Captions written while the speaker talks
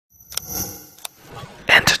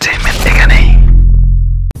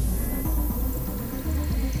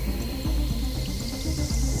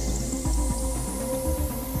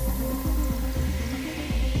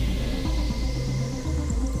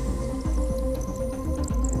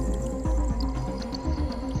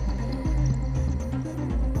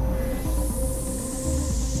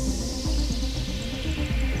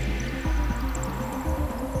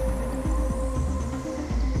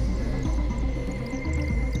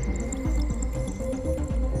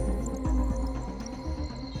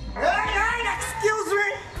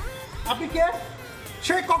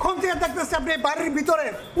থেকে দেখতেছি আপনি এই বাড়ির ভিতরে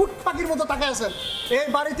উট পাখির মতো তাকায় আছেন। এই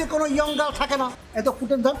বাড়িতে কোনো ইয়ং গার্ল থাকে না। এত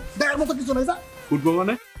ফুটেন দাম দেখার মতো কিছু নেই। যা ফুটবো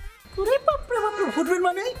মানে ফুটবেন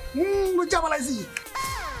মানে বুঝা বলাইছি।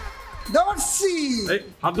 ধরছি।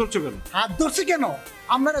 হাত ধরছো কেন? হাত ধরছি কেন?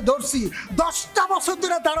 আপনারা ধরছি 10টা বছর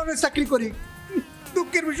ধরে দাঁড়ানোর চাকরি করি।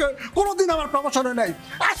 দুঃখের বিষয় কোনোদিন আমার প্রমোশন হয় নাই।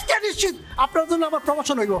 আজকে নিশ্চিত আপনার জন্য আমার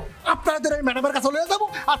প্রমোশন হইব। আপনাদের এই ম্যাডামের কাছে লয়ে যাবো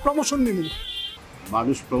আর প্রমোশন নিব।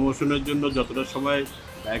 মানুষ প্রমোশনের জন্য যতটা সময়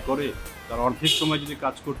ব্যয় করে তার অর্ধেক সময় যদি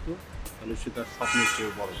কাজ করতো তাহলে সে তার স্বপ্নের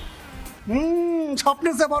চেয়ে বড়।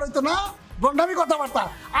 স্বপ্নের চেয়ে বড় হইতো না। গন্ডামি কথাবার্তা।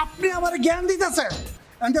 আপনি আমার জ্ঞান দিতেছেন।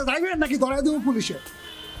 যাইবেন নাকি ধরাই দেবো পুলিশে?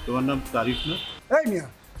 তোমার নাম তারিফ না? এই মিয়া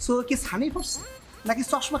সো কি ছানি পড়ছে নাকি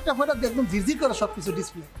চশমাটা পরে একদম ঝিরঝির করে সব কিছু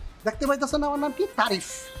ডিসপ্লে দেখতে পাইতেছেন? আমার নাম কি তারিফ।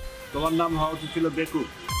 তোমার নাম হওয়া উচিত ছিল বেকুব।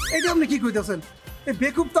 এইটা আপনি কি কইতেছেন? এই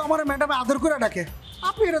বেকুব তো আমার ম্যাডামে আদর করে ডাকে।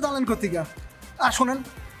 আপনি এটা জানেন কোথেকে? আর শোনেন,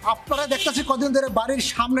 আপনারা দেখতেছি কদিন ধরে বাড়ির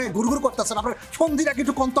সামনে ঘুরঘুর করতেছেন। আপনার ফোন দিয়ে রাখি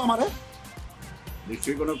একটু কন্ত আমারে।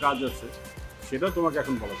 নিশ্চয়ই কোনো কাজ আছে, সেটা তোমাকে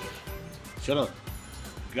এখন বলা যাবে। শোনো,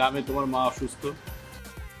 গ্রামে তোমার মা অসুস্থ,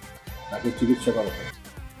 তাকে চিকিৎসা করা হয়।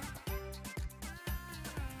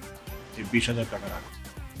 এই 20,000 টাকা রাখো।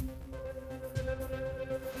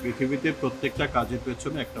 পৃথিবীতে প্রত্যেকটা কাজের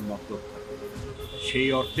পেছনে একটা মতলব থাকে, সেই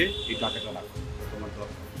অর্থে এই টাকাটা রাখো তোমার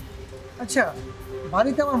দরকার। আচ্ছা,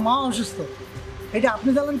 বাড়িতে আমার মা অসুস্থ, এটা আপনি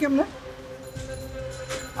জানেন কেমনে?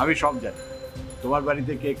 আমি সব জানি, তোমার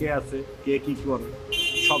বাড়িতে কে কে আছে, কে কি করে,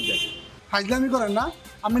 সব জানি। ফাইজলামি করেন না।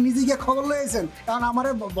 আপনি নিজে গিয়ে খবর লয়েছেন, কারণ আমার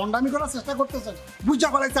বন্ডামি করার চেষ্টা করতেছেন। বুঝা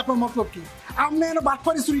ফেলাইছে আপনার মতলব কি। আপনি এনে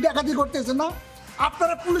বাটপারি চুরি ডাকাতি করতেছেন না?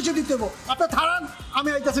 আপনারা পুলিশে দিতে হবো। আপনার থারান, আমি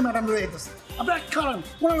আইতেছি ম্যাডাম রয়ে আইতেছি। আপনি এক খারান,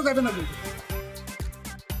 কোনো যাবেন না কিন্তু।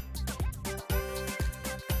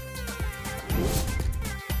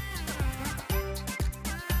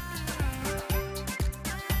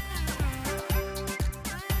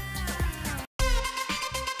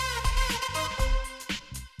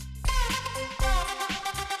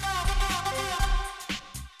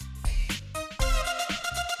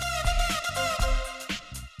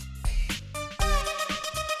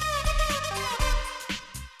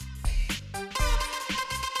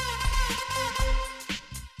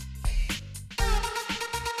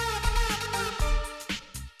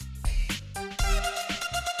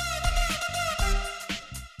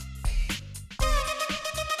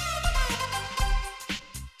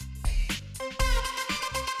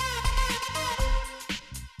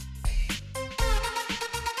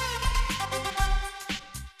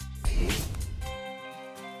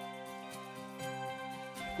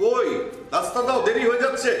 কই রাস্তা দাও, দেরি হয়ে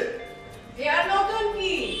যাচ্ছে। এর নতুন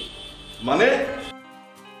কি মানে?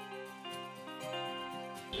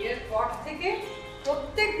 এর পর থেকে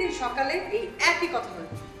প্রত্যেকদিন সকালে এই একই কথা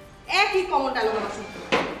বলবে, একই কমন ডায়লগ আমার শুনতে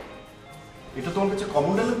হবে। এটা তোমার কাছে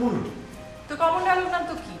কমন ডায়লগ মনে হলো? তো কমন ডায়লগ না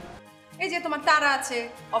তো কি? এই যে তোমার তারা আছে,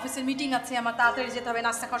 অফিসের মিটিং আছে, আমার তাড়াতাড়ি যেতে হবে,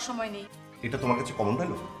 নাস্তা খাওয়ার সময় নেই। এটা তোমার কাছে কমন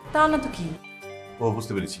ডায়লগ? তা না তো কি? ও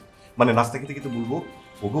বুঝতে পেরেছি, মানে নাস্তা খেতে খেতে বলবো,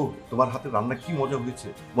 ওগো তোমার হাতে রান্না কি মজা হয়েছে,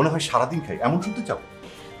 মনে হয় সারাদিন খাই, এমন শুনতে চাও?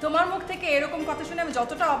 তোমার মুখ থেকে এরকম কথা শুনে আমি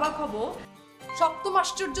যতটা অবাক হব, সপ্তম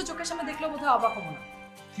আশ্চর্য চোখের সামনে দেখলেও বোধহয় অবাক হব না।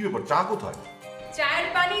 কি ব্যাপার, চা কোথায়? চায়ের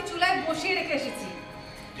পানি চুলায় বসিয়ে রেখে এসেছি।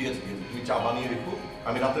 ঠিক আছে, তুমি চা বানিয়ে রেখো,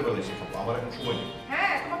 আমি রাতের বেলা এসে খাবো, আমার এখন সময় নেই।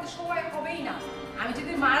 হ্যাঁ, তোমার তো সময় হবেই না। আমি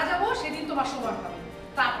যেদিন মারা যাবো সেদিন তোমার সময় হবে,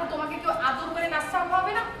 তারপর তোমাকে কেউ আদর করে নাস্তা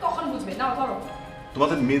খাওয়াবে না, তখন বুঝবে। নাও ধরো।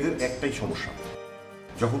 তোমাদের মেয়েদের একটাই সমস্যা,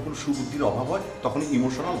 যখন কোনো সুবুদ্ধির অভাব হয় তখন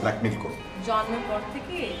ইমোশনাল ব্ল্যাকমেল করো। জন্মের পর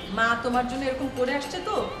থেকে মা তোমার জন্য এরকম করে আসছে,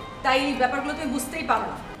 তো তাই এই ব্যাপারগুলো তুমি বুঝতেই পারো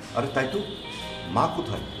না। আরে তাই তো, মা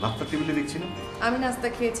কোথায়? নাস্তার টেবিলে দেখছি না। আমি নাস্তা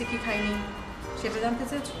খেয়েছি কি খাইনি সেটা জানতে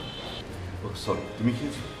চেয়েছো? ও সরি, তুমি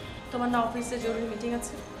খেয়েছো? তোমার না অফিসে জরুরি মিটিং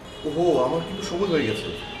আছে? ওহো, আমার কিন্তু সময় হয়ে গেছে,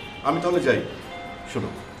 আমি তাহলে যাই। শোনো,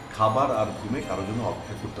 খাবার আর ঘুমে কারোর জন্য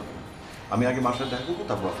অপেক্ষা করতে হবে না। আমি আগে মার সাথে দেখা করবো,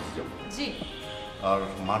 তারপর অফিসে যাবো। জি। আর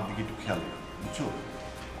মার দিকে একটু খেয়াল রাখো, বুঝছো?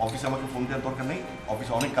 অফিসে আমাকে ফোন দেওয়ার দরকার নেই,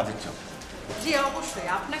 অফিসে অনেক কাজের চাপ। জি অবশ্যই,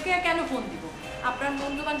 আপনাকে আর কেন ফোন দিব? আপনার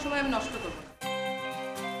মূল্যবান সময় আমি নষ্ট করব না।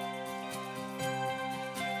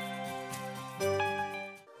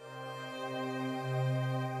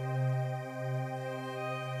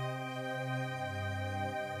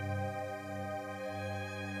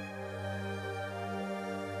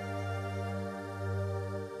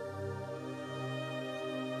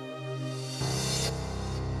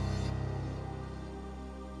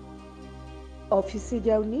 অফিসে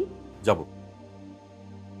যাওনি? যাব।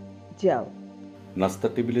 যাও।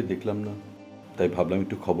 নাস্তার টেবিলে দেখলাম না, তাই ভাবলাম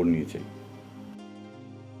একটু খবর নিয়ে যাই।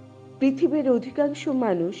 পৃথিবীর অধিকাংশ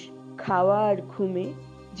মানুষ খাওয়া আর ঘুমে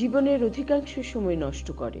জীবনের অধিকাংশ সময় নষ্ট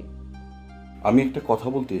করে। আমি একটা কথা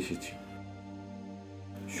বলতে এসেছি।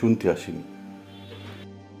 শুনতে আসিনি।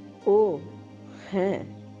 ও হ্যাঁ,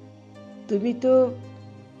 তুমি তো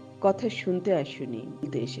কথা শুনতে আসোনি,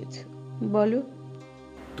 বলতে এসেছো। বলো।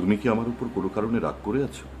 তুমি কি আমার উপর কোনো কারণে রাগ করে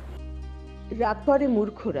আছো? রাগ করে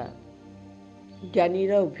মূর্খরা,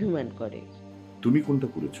 জ্ঞানীরা অভিমান করে। তুমি কোনটা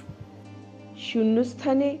করেছো?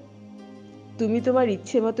 শূন্যস্থানে তুমি তোমার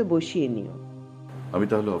ইচ্ছে মতো বসিয়ে নিও। আমি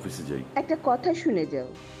তাহলে অফিসে যাই। একটা কথা শুনে যাও।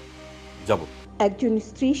 যাব। একজন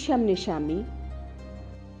স্ত্রীর সামনে স্বামী,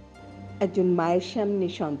 একজন মায়ের সামনে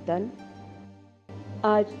সন্তান,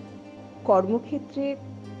 আর কর্মক্ষেত্রে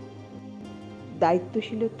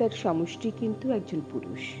দায়িত্বশীলতার সমষ্টি কিন্তু একজন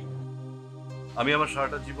পুরুষ। আমি আমার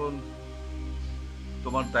সারাটা জীবন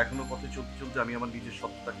তোমার দেখানো পথে চলতে চলতে আমি আমার নিজের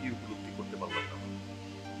সত্তাকে উপলব্ধি করতে পারলাম না।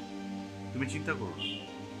 তুমি চিন্তা করো না,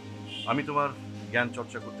 আমি তোমার জ্ঞান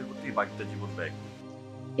চর্চা করতে করতেই বাকিটা জীবন ব্যয় করি।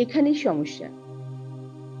 এখানেই সমস্যা।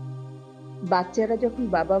 বাচ্চারা যখন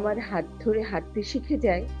বাবা মার হাত ধরে হাঁটতে শিখে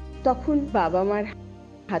যায়, তখন বাবা মার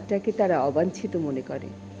হাতটাকে তারা অবাঞ্ছিত মনে করে।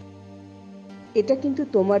 এটা কিন্তু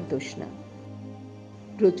তোমার দোষ না,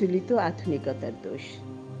 প্রচলিত আধুনিকতার দোষ।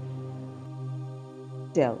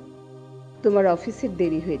 যাও, তোমার অফিসের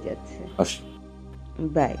দেরি হয়ে যাচ্ছে। আসি।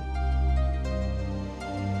 বাই।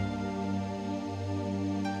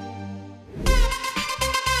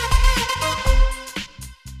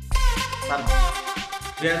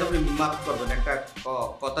 মাফ করবেন, একটা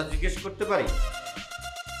কথা জিজ্ঞেস করতে পারি?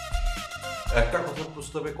 একটা কথার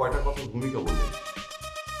প্রস্তাবে কয়টা কথার ভূমিকা বলবেন?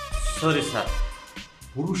 Sorry sir.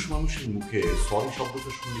 পুরুষ মানুষের মুখে সরি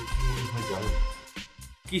শব্দটা শুনলে কি মনে হয় জানেন?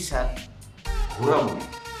 কি স্যার? ঘোরামুড়ি।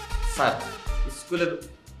 স্যার, স্কুলের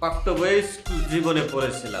পাঠ্য বইয়ে স্কুল জীবনে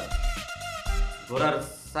পড়েছিলাম, ঘোড়ার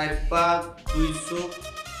 4 পা 2 চোখ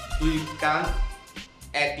 2 কান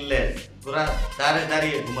 1 লেজ, ঘোড়া দাঁড়ে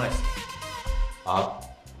দাঁড়িয়ে ঘুমাইছে,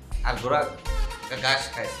 আর ঘোড়া ঘাস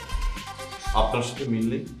খাইছে। আপনার সাথে মিল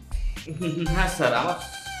নেই? হ্যাঁ স্যার, আমার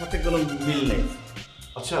সাথে কোনো মিল নেই।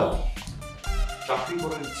 আচ্ছা, চাকরি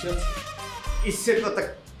করার ইচ্ছে আছে? ইচ্ছের কথা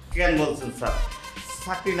কেন বলছেন স্যার?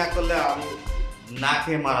 চাকরি না করলে আমি না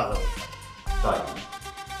খেয়ে মারা যাবো। তাই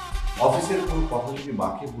অফিসের কোনো কথা যদি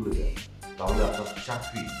মাকে ভুলে যায়, তাহলে আপনার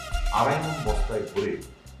চাকরি 2.5 মণ বস্তায় ভরে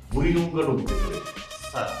বুড়িগঙ্গা নদীতে ফেলে।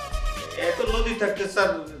 স্যার, এত নদী থাকতে স্যার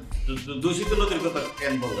দূষিত নদীর কথা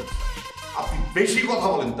কেন বললেন? আপনি বেশি কথা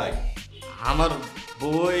বলেন তাই। আমার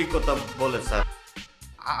বই কথা বলে স্যার,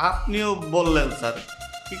 আপনিও বললেন স্যার,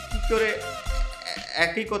 কি করে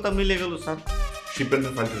একই কথা মিলে গেল স্যার?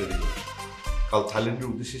 শিপমেন্টের ফাইলটা রেডি করুন। কাল থাইল্যান্ডের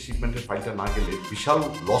উদ্দেশ্যে শিপমেন্টের ফাইলটা না গেলে বিশাল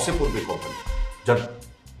লসে পড়বে কোম্পানি। যান,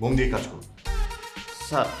 মন দিয়ে কাজ করুন।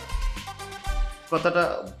 স্যার, কথাটা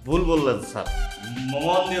ভুল বললেন স্যার,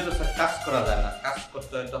 মন দিয়ে তো স্যার কাজ করা যায় না, কাজ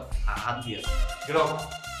করতে হয় তো হাত দিয়ে। গেরাও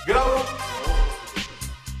গেরাও।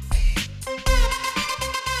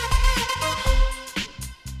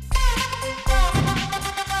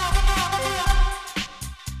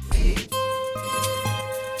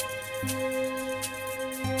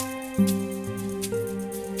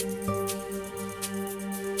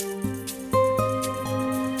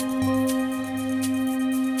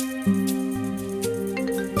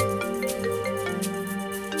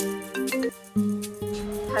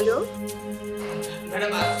 হ্যালো।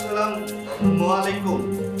 ম্যাডাম, আসসালামু আলাইকুম।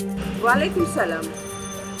 ওয়ালাইকুম সালাম।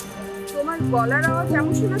 তোমার গলার আওয়াজ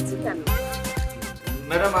এমন শোনাচ্ছে কেন?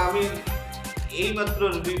 ম্যাডাম, আমি এইমাত্র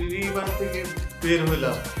রিমান্ড থেকে বের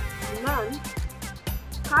হইলাম। রিমান্ড?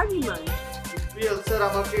 কার রিমান্ড? প্রিয়াল স্যার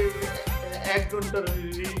আমাকে 1 ঘন্টার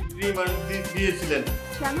রিমান্ড দিয়েছিলেন।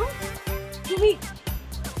 কেন? তুমি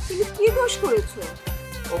কি দোষ করেছো?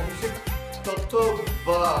 অফিসের তথ্য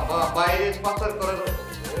বাইরে পাচার করার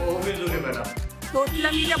অভিযোগে ম্যাডাম।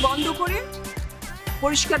 তোতলামিটা বন্ধ করে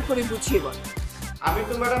পরিষ্কার করে বুঝিয়ে বল। আমি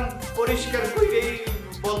তো ম্যাডাম পরিষ্কার করেই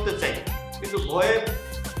বলতে চাই, কিন্তু ভয়ে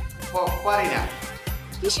পারি না।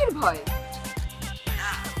 কিসের ভয়?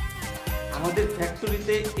 আমাদের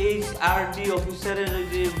ফ্যাক্টরিতে এইচআরডি অফিসারের ওই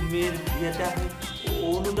যে মেয়ের বিয়েতে আপনি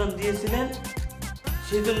অনুদান দিয়েছিলেন,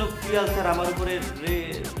 সেই জন্য প্রিয়াল স্যার আমার উপরে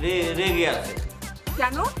রেগে আছে।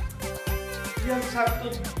 কেন? প্রিয়াল স্যার তো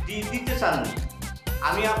দিতে চাননি,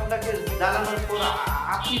 আমি আপনাকে জানানোর পর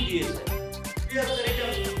আপনি দিয়েছেন। প্রিয়াল স্যার এটা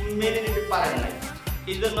মেনে নিতে পারেন নাই,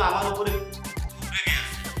 এই জন্য আমার উপরে রেগে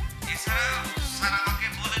আছে। এছাড়া স্যার আমাকে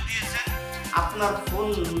বলে দিয়েছেন আপনার ফোন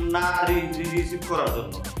না রিসিভ করার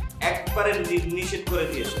জন্য, একবারে নিষেধ করে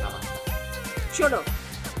দিয়েছেন আমাকে। শোনো,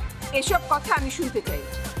 এসব কথা আমি শুনতে চাই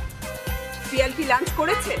না। পিয়াল কি লাঞ্চ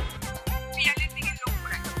করেছে? পিয়ালের দিকে লক্ষ্য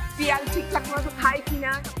রাখো। পিয়াল ঠিকঠাক মতো খায়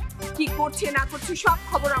কিনা, কি করছে না করছে সব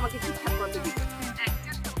খবর আমাকে ঠিকঠাক মতো দিবে।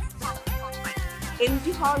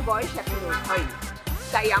 এমডি হওয়ার বয়স এখনো হয়নি,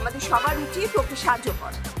 তাই আমাদের সবার উচিত ওকে সাহায্য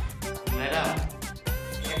করা। ম্যাডাম,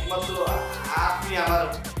 একমাত্র আপনি আমার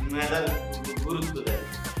মেয়েদের গুরুত্ব দেন।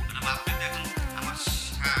 আপনি তো এখন আমার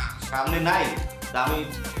সামনে নাই, তা আমি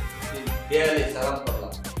দেয়ালে সালাম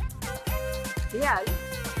করলাম। দেয়াল?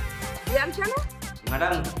 দেয়াল কেন?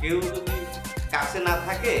 ম্যাডাম, কেউ যদি কাছে না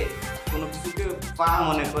থাকে কোনো কিছুকে পা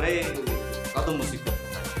মনে করে কদম মুসি করতে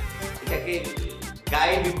হয়, এটাকে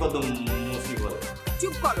গায়ে কদম মুসি বলে।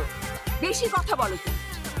 চুপ করো, বেশি কথা বলো তুমি।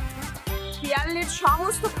 দেয়ালের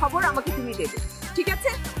সমস্ত খবর আমাকে তুমি দেবে, ঠিক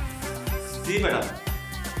আছে? জি ম্যাডাম।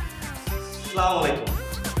 আসসালামু আলাইকুম।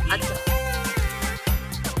 আচ্ছা।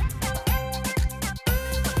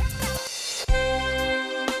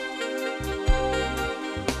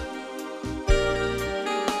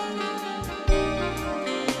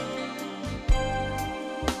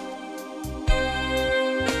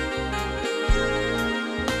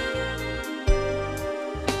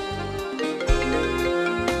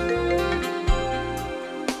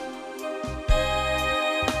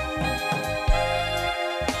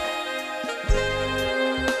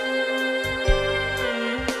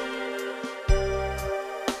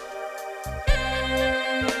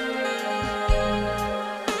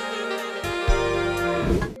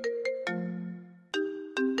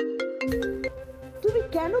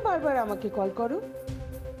 কেন বারবার আমাকে কল করো?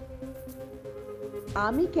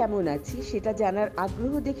 আমি কেমন আছি সেটা জানার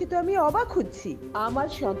আগ্রহ দেখে তো আমি অবাক হচ্ছি। আমার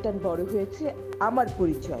সন্তান বড় হয়েছে, আমার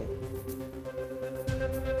পরিচয়।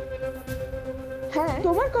 হ্যাঁ,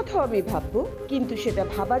 তোমার কথাও আমি ভাববো, কিন্তু সেটা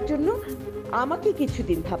ভাবার জন্য আমাকে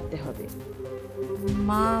কিছুদিন ভাবতে হবে।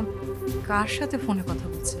 মা কার সাথে ফোনে কথা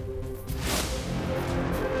বলছে?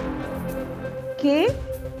 কে?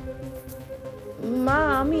 মা,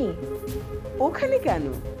 আমি। ওখানে কেন?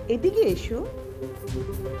 এদিকে এসো।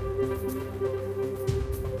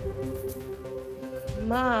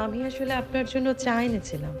 মা, আমি আসলে আপনার জন্য চা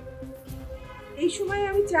এনেছিলাম। এই সময়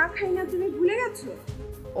আমি চা খাই না, তুমি ভুলে গেছো?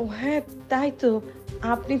 ও হ্যাঁ, তাই তো।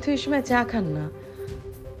 আপনি তো এই সময় চা খান না।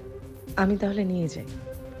 আমি তাহলে নিয়ে যাই।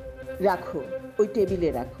 রাখো, ওই টেবিলে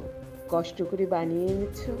রাখো। কষ্ট করে বানিয়ে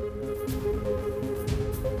এনেছো।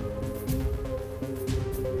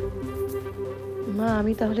 মা,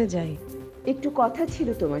 আমি তাহলে যাই। একটু কথা ছিল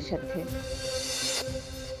তোমার সাথে।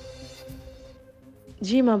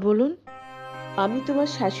 জি মা, বলুন। আমি তোমার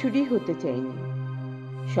শাশুড়ি হতে চাইনি,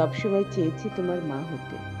 সবসময় চেয়েছি তোমার মা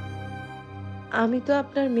হতে। আমি তো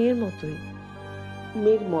আপনার মেয়ের মতোই।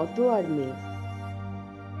 মেয়ের মতো আর মেয়ে,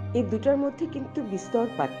 এই দুটার মধ্যে কিন্তু বিস্তর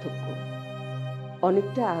পার্থক্য,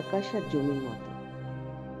 অনেকটা আকাশ আর জমির মতো।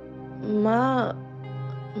 মা,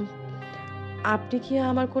 আপনি কি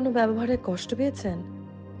আমার কোনো ব্যবহারে কষ্ট পেয়েছেন?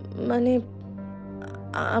 মানে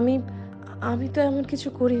আমি আমি তো এমন কিছু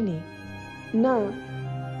করিনি। না,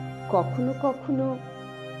 কখনো কখনো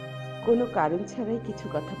কোনো কারণ ছাড়াই কিছু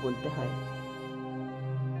কথা বলতে হয়।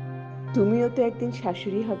 তুমিও তো একদিন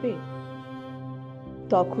শাশুড়ি হবে,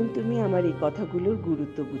 তখন তুমি আমার এই কথাগুলোর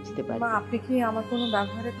গুরুত্ব বুঝতে পারবে। মা, আপনি কি আমার কোনো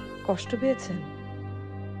ব্যবহারে কষ্ট পেয়েছেন?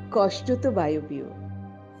 কষ্ট তো বায়বীয়,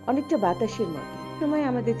 অনেকটা বাতাসের মতো, সময়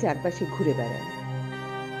আমাদের চারপাশে ঘুরে বেড়ায়।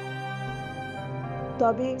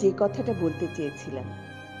 তবে যে কথাটা বলতে চেয়েছিলাম,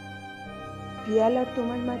 পিয়াল আর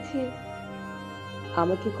তোমার মাঝে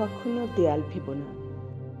আমাকে কখনো দেয়াল ভেবো না,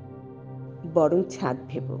 বরং ছাদ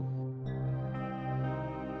ভেবো।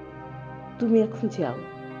 তুমি এখন যাও,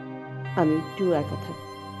 আমি একটু একা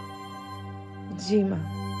থাকবো। জি মা।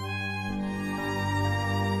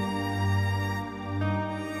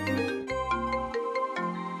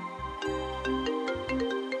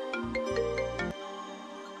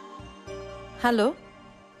 হ্যালো,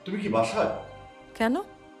 তুমি কি বাসায়? কেন?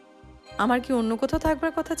 আমার কি অন্য কোথাও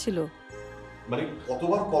থাকবার কথা ছিল? মানে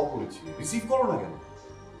কতবার কল করেছি, রিসিভ করো না কেন?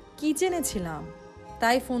 কি জেনেছিলাম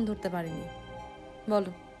তাই ফোন ধরতে পারিনি।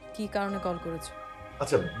 বলো, কি কারণে কল করেছো?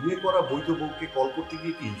 আচ্ছা, বিয়ে করা বৈধ বউকে কল করতে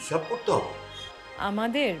গিয়ে কি হিসাব করতে হবে?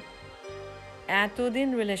 আমাদের এতদিন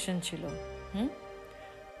রিলেশন ছিল,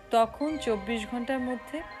 তখন 24 ঘন্টার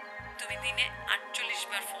মধ্যে তুমি দিনে 48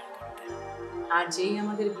 বার ফোন করতে। আর যেই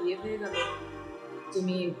আমাদের বিয়ে হয়ে গেল,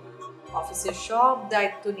 তুমি অফিসের সব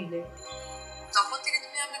দায়িত্ব নিলে, তখন থেকে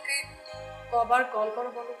তুমি আমাকে কবার কল করো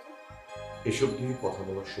বলো তো? এসব নিয়ে কথা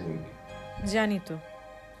বলার সময় নেই। জানি তো,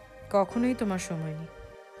 কখনোই তোমার সময় নেই।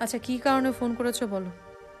 আচ্ছা, কি কারণে ফোন করেছো বলো?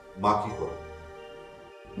 মা কি করে?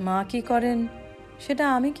 মা কি করেন সেটা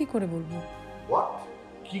আমি কি করে বলবো? হোয়াট?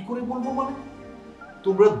 কি করে বলবো মানে?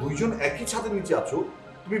 তোমরা দুইজন একই ছাদের নিচে আছো,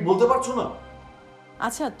 তুমি বলতে পারছো না?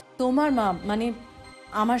 আচ্ছা, তোমার মা মানে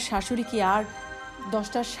আমার শাশুড়ি কি আর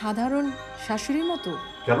 10টা সাধারণ শাশুড়ির মতো?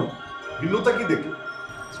 কেন, ভিন্নতা কি দেখলে?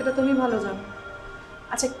 সেটা তুমি ভালো জানো।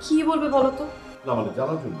 আচ্ছা, কি বলবে বলো তো? না মানে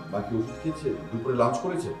জানার জন্য, মা কি ওষুধ খেয়েছে, দুপুরে লাঞ্চ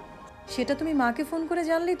করেছে? সেটা তুমি মাকে ফোন করে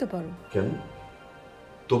জানলেই তো পারো। কেন,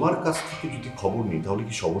 তোমার কাছ থেকে যদি খবর নিই তাহলে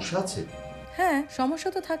কি সমস্যা আছে? হ্যাঁ, সমস্যা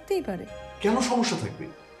তো থাকতেই পারে। কেন সমস্যা থাকবে?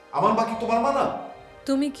 আমার মা কি তোমার মা না?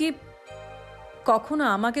 তুমি কি কখনো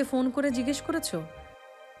আমাকে ফোন করে জিজ্ঞেস করেছো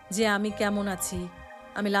যে আমি কেমন আছি,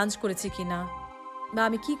 আমি লাঞ্চ করেছি কিনা, বা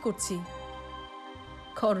আমি কি করছি?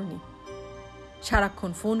 করনি।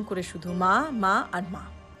 সারাক্ষণ ফোন করে শুধু মা মা আর মা।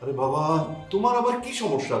 আরে বাবা, তোমার আবার কি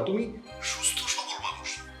সমস্যা? তুমি সুস্থ সবল মানুষ,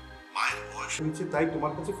 মায়ের বয়স হয়েছে তাই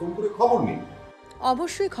তোমার কাছে ফোন করে খবর নেই।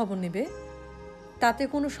 অবশ্যই খবর নেবে, তাতে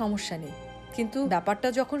কোনো সমস্যা নেই, কিন্তু ব্যাপারটা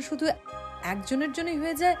যখন শুধু একজনের জন্যই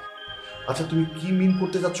হয়ে যায়। আচ্ছা, তুমি কি মিন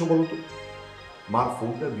করতে যাচ্ছ বলো তো? মার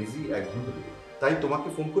ফোনটা বিজি 1 ঘন্টা ধরে, তাই তোমাকে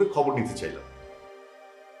ফোন করে খবর নিতে চাইলাম।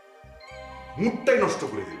 মুডটাই নষ্ট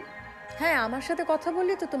করে দিল। হ্যাঁ, আমার সাথে কথা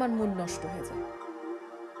বললে তো তোমার মুড নষ্ট হয়ে যায়।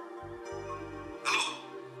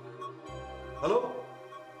 হ্যালো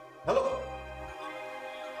হ্যালো,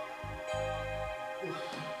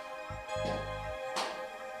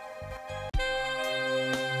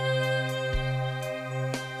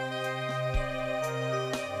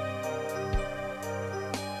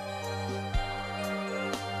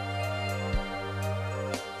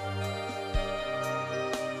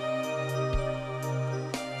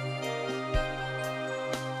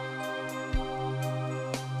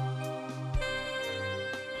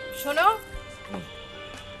 শোনো,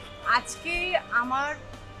 আজকে আমার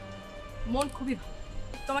মন খুবই ভালো।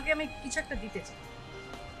 তোমাকে আমি কিছু একটা দিতে চাই।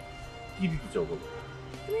 কি দিতে চাও বলো?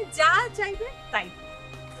 তুমি যা চাইবে তাই।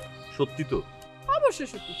 সত্যি তো? অবশ্যই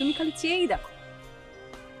সত্যি, তুমি খালি চেয়েই দেখো।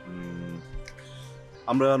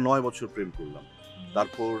 আমরা 9 বছর প্রেম করলাম,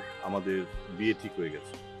 তারপর আমাদের বিয়ে ঠিক হয়ে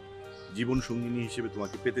গেছে। জীবন সঙ্গিনী হিসেবে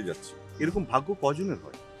তোমাকে পেতে যাচ্ছি, এরকম ভাগ্য কজনের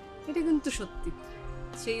হয়? এটা কিন্তু সত্যি।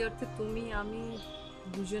 সেই অর্থে তুমি আমি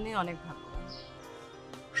দুজনে অনেক ভাগ্যবান।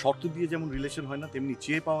 শর্ত দিয়ে যেমন রিলেশন হয় না, তেমনি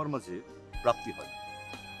চেয়ে পাওয়ার মাঝে প্রাপ্তি হয়।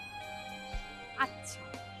 আচ্ছা,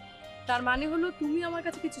 তার মানে হলো তুমি আমার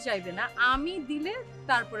কাছে কিছু চাইবে না, আমি দিলে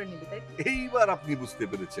তারপরে নিবে, তাই? এইবার আপনি বুঝতে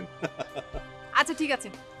পেরেছেন। আচ্ছা ঠিক আছে,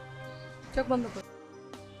 চোখ বন্ধ করো।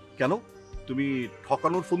 কেন? তুমি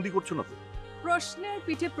ঠকানোর ফন্দি করছো না তো? প্রশ্নের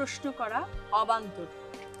পিঠে প্রশ্ন করা অবান্তর।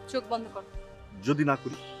 চোখ বন্ধ করো। যদি না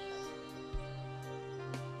করি?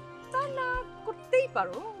 তা না করতেই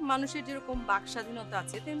পারো। মানুষের যেরকম বাক স্বাধীনতা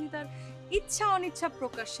আছে, তেমনি তার ইচ্ছা অনিচ্ছা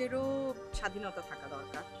প্রকাশেরও স্বাধীনতা থাকা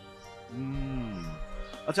দরকার।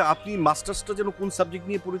 আচ্ছা, আপনি মাস্টার্সটা যেন কোন সাবজেক্ট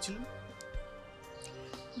নিয়ে পড়েছিলেন?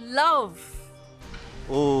 লাভ।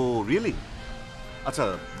 ও রিয়েলি? আচ্ছা,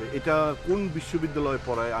 এটা কোন বিশ্ববিদ্যালয়ে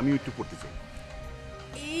পড়ায়? আমিও একটু পড়তে চাই।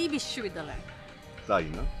 এই বিশ্ববিদ্যালয়। তাই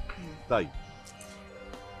না? তাই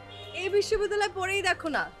এই বিশ্ববিদ্যালয়ে পড়েই দেখো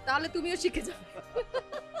না, তাহলে তুমিও শিখে যাবে।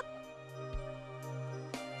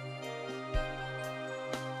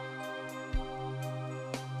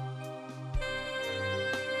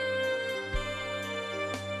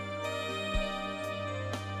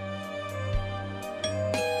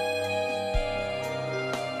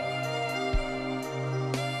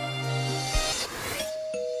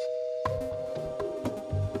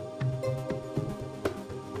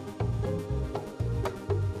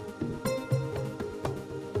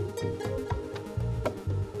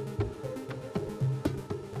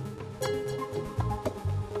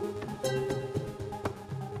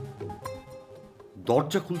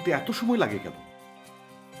 দরজা খুলতে এত সময় লাগে কেন?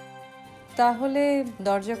 তাহলে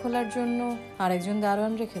দরজা খোলার জন্য আরেকজন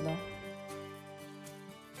দারোয়ান রেখে দাও।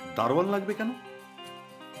 দারোয়ান লাগবে কেন?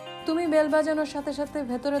 তুমি বেল বাজানোর সাথে সাথে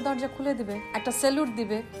ভেতরে দরজা খুলে দিবে, একটা স্যালুট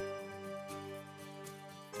দিবে।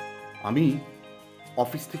 আমি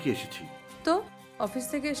অফিস থেকে এসেছি। তো অফিস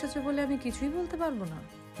থেকে এসেছো বলে আমি কিছুই বলতে পারবো না?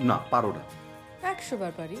 না, পারো না। 100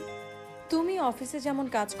 বার পারি। তুমি অফিসে যেমন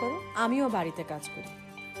কাজ করো, আমিও বাড়িতে কাজ করি।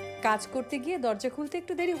 কাজ করতে গিয়ে দরজা খুলতে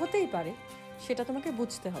একটু দেরি হতেই পারে, সেটা তোমাকে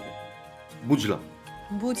বুঝতে হবে। বুঝলাম।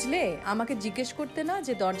 বুঝলে আমাকে জিজ্ঞেস করতে না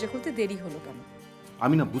যে দরজা খুলতে দেরি হলো কেন।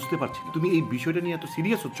 আমি না বুঝতে পারছি না, তুমি এই বিষয়টা নিয়ে এত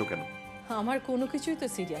সিরিয়াস হচ্ছ কেন? আমার কোনো কিছুই তো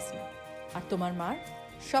সিরিয়াস না, আর তোমার মার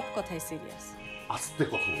সব কথাই সিরিয়াস। আস্তে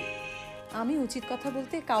কথা বলো। আমি উচিত কথা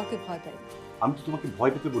বলতে কাউকে ভয় পাই না। আমি তো তোমাকে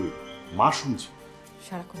ভয় পেতে বলি, মা শুনছি।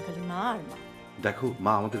 সারাক্ষণ খালি মা আর মা। দেখো,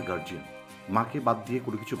 মা আমাদের গার্জিয়ান, মাকে বাদ দিয়ে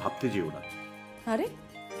কোনো কিছু ভাবতে যেও না। আরে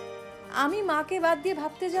আমি মাকে বাদ দিয়ে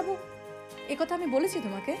ভাবতে যাব, এ কথা আমি বলেছি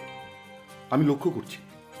তোমাকে? আমি লক্ষ্য করছি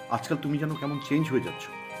আজকাল তুমি যেন কেমন চেঞ্জ হয়ে যাচ্ছ।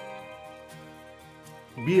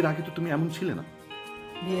 বিয়ের আগে তো তুমি এমন ছিলে না।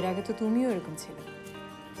 বিয়ের আগে তো তুমিও এরকম ছিলে।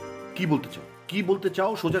 কি বলতে চাও? কি বলতে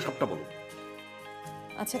চাও? সোজা সাপটা বলো।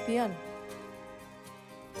 আচ্ছা পিয়ান,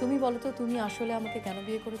 তুমি বলো তো, তুমি আসলে আমাকে কেন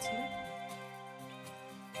বিয়ে করেছিলে?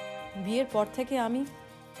 বিয়ের পর থেকে আমি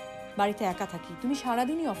বাড়িতে একা থাকি, তুমি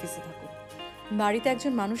সারাদিনই অফিসে থাকো। বাড়িতে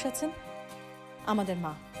একজন মানুষ আছেন, আমাদের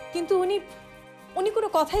মা, কিন্তু উনি উনি কোনো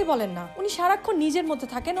কথাই বলেন না, উনি সারাক্ষণ নিজের মধ্যে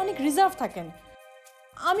থাকেন, অনেক রিজার্ভ থাকেন।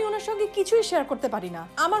 আমি ওনার সঙ্গে কিছুই শেয়ার করতে পারি না।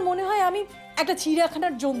 আমার মনে হয় আমি একটা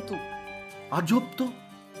চিড়িয়াখানার জন্তু। আজব তো।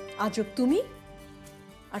 আজব তুমি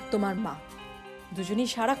আর তোমার মা, দুজনেই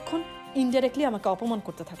সারাক্ষণ ইনডাইরেক্টলি আমাকে অপমান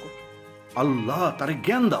করতে থাকো। আল্লাহ, তারে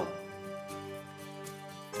জ্ঞান দাও।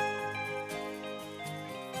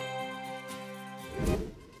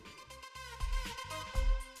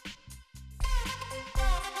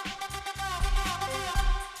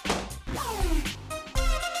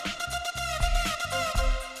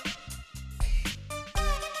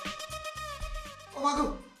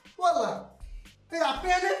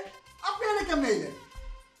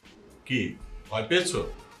 কি ভয় পেয়েছো?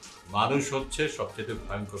 মানুষ হচ্ছে সবচেয়ে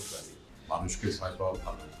ভয়ঙ্কর প্রাণী, মানুষকে ভয় পাওয়া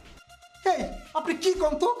ভালো। এই আপনি কি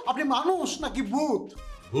কোন তো? আপনি মানুষ নাকি ভূত?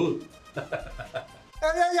 ভূত?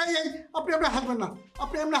 আপনি হাসবেন না,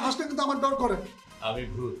 আপনি এমনি হাসলে কিন্তু আমার ডর করে। আমি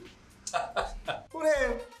ভূত? ওরে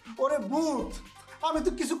ওরে ভূত, আমি তো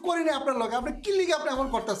কিছু করি না আপনার লগে, আপনি কি লিগে আপনি এমন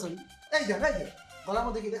করতেছেন? এই যে গলার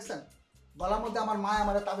মধ্যে কি দেখছেন? গলার মধ্যে আমার মা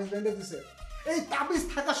আমার তাবিজ বেঁধে দিছে। এই তাবিজ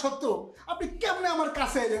থাকা সত্ত্বেও আপনি কেমনে আমার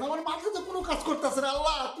কাছে এলেন? আমার মাথা তো কোনো কাজ করতেছে না।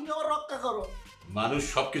 আল্লাহ, তুমি আমার রক্ষা করো। মানুষ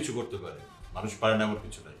সবকিছু করতে পারে, মানুষ পারে না এমন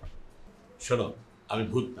কিছু নাই। শোনো, আমি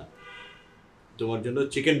ভূত না, তোমার জন্য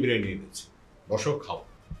চিকেন বিরিয়ানি এনেছি, বসো খাও।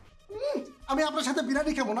 আমি আপনার সাথে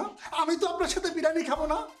বিরিয়ানি খাবো না? আমি তো আপনার সাথে বিরিয়ানি খাবো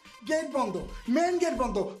না। গেট বন্ধ, মেন গেট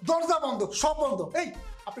বন্ধ, দরজা বন্ধ, সব বন্ধ। এই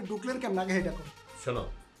আপনি ঢুকলেন কেমন? আগে এটা করুন। শোনো,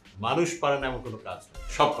 মানুষ পারে না এমন কোনো কাজ নেই,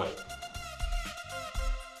 সব পারে।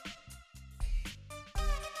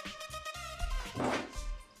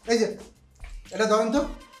 এই যে এটা ধরেন তো।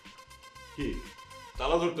 কি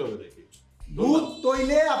তালা ধরতে হবে নাকি? ভূত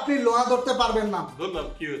তৈলে আপনি লোহা ধরতে পারবেন না। ধরলাম,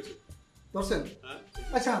 কি হয়েছে? ধরছেন?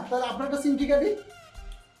 আচ্ছা, তাহলে আপনার একটা সিম টিকাটি।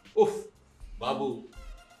 উফ বাবু,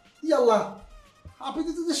 ইয়াল্লাহ, আপনি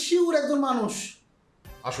তো শিউর একজন মানুষ।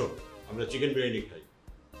 আসো আমরা চিকেন বিরিয়ানি খাই,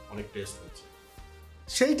 অনেক টেস্ট আছে।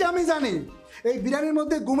 সেইটা আমি জানি, এই বিরিয়ানির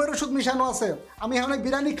মধ্যে গুমের ওষুধ মিশানো আছে। আমি এখন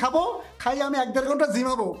বিরিয়ানি খাবো, খাই আমি 1-1.5 ঘন্টা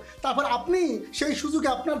জিমাবো, তারপর আপনি সেই সুযোগে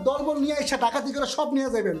আপনার দলবল নিয়ে এসে ডাকাতি করে সব নিয়ে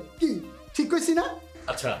যাবেন। কি ঠিক কইছি না?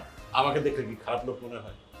 আচ্ছা, আমাকে দেখলে কি খারাপ লোক মনে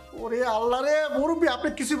হয়? ওরে আল্লাহ রে মুরব্বী, আপনি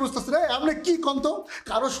কিছুই বুঝতেছেন না। আপনি কি কন্ত?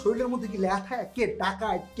 কারো শরীরের মধ্যে কি লেখা কে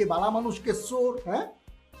ডাকাত, কে বালা মানুষ, কে চোর? হ্যাঁ,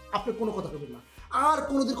 আপনি কোনো কথা বলবেন না, আর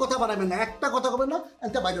কোনোদিন কথা বানাবেন না, একটা কথা বলবেন না।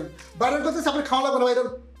 এটা বাইরেন বাইরের কথা আপনি খাওয়া লাগবে না। বাইরেন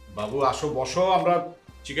বাবু, আসো বসো, আমরা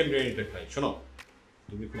চিকেন বিরিয়ানিটা খাই। শোনো,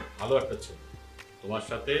 তুমি খুব ভালো একটা ছেলে, তোমার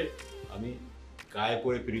সাথে আমি গায়ে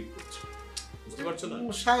পড়ে পিরিত করছি, বুঝতে পারছো না?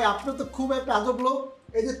 সাই, আপনি তো খুব একটা আজব লোক।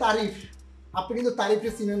 এই যে তারিফ, আপনি কিন্তু তারিফে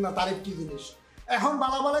চিনেন না, তারিফ কি জিনিস। এখন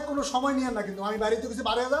বালাবালায় কোনো সময় নিয়েন না, কিন্তু আমি বাড়িতে কিছু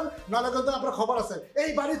বাড়িয়ে যান, নাহলে কিন্তু আপনার খবর আছে। এই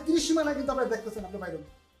বাড়ির 30 সীমানা কিন্তু আপনারা দেখতেছেন। আপনি বাইরে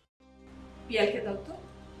পিয়ালকে দাও তো।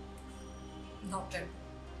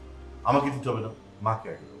 আমাকে দিতে হবে না, মাকে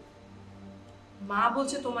আগে দাও। মা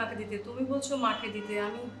বলছে তোমাকে দিতে, তুমি বলছো মাকে দিতে,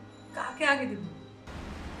 আমি কাকে আগে দিব?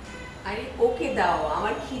 আরে ওকে দাও,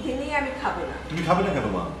 আমার খিদে নেই, আমি খাবো না। তুমি খাবে না কেন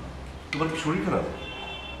মা? তোমার কি শরীর খারাপ?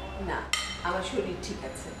 না, আমার শরীর ঠিক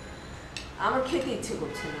আছে, আমার খেতে ইচ্ছে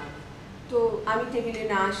করছে না। তো আমি টেবিলে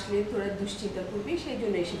না আসলে তোরা দুশ্চিন্তা করবি, সেই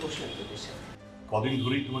জন্য এসে বসলাম তোদের সাথে। কদিন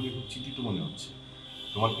ধরেই তোমাকে খুব চিন্তিত মনে হচ্ছে।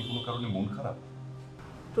 তোমার কি কোনো কারণে মন খারাপ?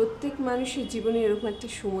 প্রত্যেক মানুষের জীবনে এরকম একটা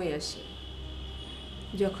সময় আসে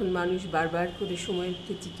যখন মানুষ বারবার করে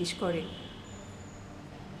সময়কে জিজ্ঞেস করে,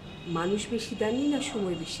 মানুষ বেশি দামি না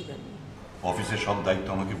সময় বেশি দামি? অফিসের সব দায়িত্ব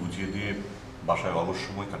আমাকে বুঝিয়ে দিয়ে বাসায় অলস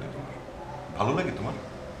সময় কাটে তোমার, ভালো লাগে তোমার?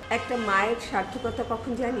 একটা মায়ের সার্থকতা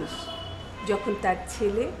কখন জানিস? যখন তার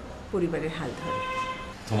ছেলে পরিবারের হাল ধরে।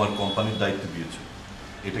 তোমার কোম্পানির দায়িত্ব দিয়েছো,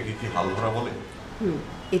 এটাকে কি হাল ধরা বলে?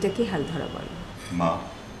 এটাকে হাল ধরা বলে। মা,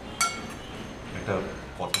 একটা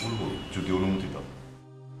কথা বলবো যদি অনুমতি দাও?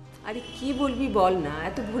 আরে কি বলবি বল না,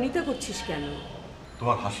 এত ভনিতা করছিস কেন?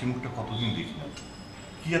 তোমার হাসি মুখটা কতদিন দেখি না,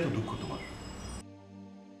 কি এত দুঃখ তোমার?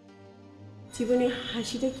 জীবনে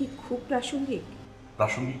হাসিটা কি খুব প্রাসঙ্গিক?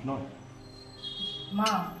 প্রাসঙ্গিক নয়।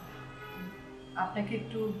 মা, আপনাকে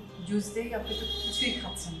একটু জুস দেই, আপনি তো কিছুই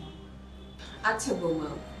খাচ্ছেন না। আচ্ছা বৌমা,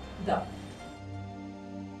 দাও।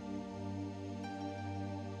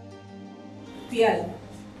 পিয়াল,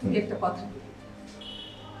 একটা কথা বলি।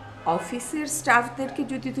 অফিসের স্টাফদেরকে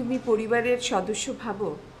যদি তুমি পরিবারের সদস্য ভাবো,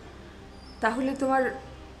 তাহলে তোমার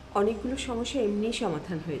অনেকগুলো সমস্যা এমনিই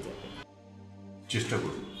সমাধান হয়ে যাবে। চেষ্টা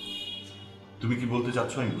করো। তুমি কি বলতে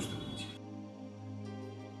চাচ্ছ আমি বুঝতে পেরেছি।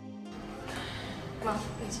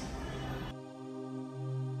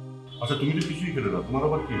 আচ্ছা, তুমি তো কিছুই খেলে না, তোমার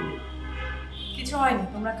আবার কি হলো? কিছু হয়নি,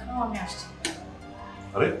 তোমরা খাও, আমি আসছি।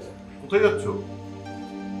 আরে কোথায় যাচ্ছ?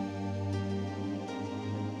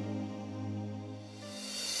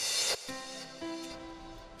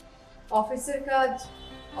 অফিসের কাজ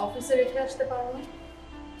অফিসে রেখে আসতে পারো না?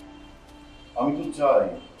 আমি তো চাই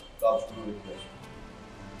কাজগুলো রেখে আসি,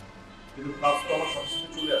 কিন্তু কাজ তো আমার সাথে সাথে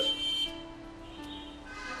চলে আসে।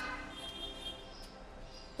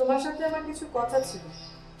 তোমার সাথে আমার কিছু কথা ছিল,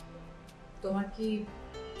 তোমার কি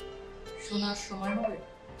শোনার সময় হবে?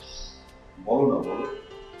 বলো না, বলো।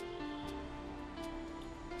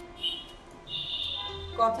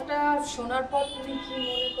 কথাটা শোনার পর তুমি কি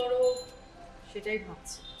মনে করো সেটাই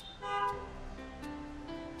ভাবছি।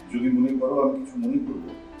 যদি মনে করো আমি কিছু মনে করবো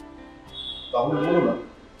তাহলে বলো না।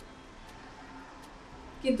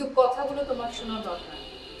 কিন্তু কথাগুলো তোমার শোনা দরকার।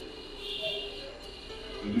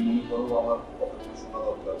 যদি মনে করো আমার কথাগুলো শোনা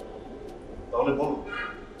দরকার তাহলে বলো।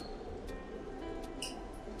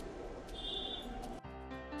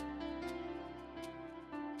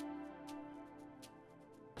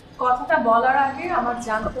 কথাটা বলার আগে আমার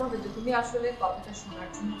জানতে হবে যে তুমি আসলে কথাটা শোনার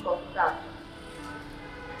জন্য কতটা আগ্রহী।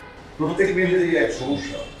 প্রত্যেক মেয়েদেরই এক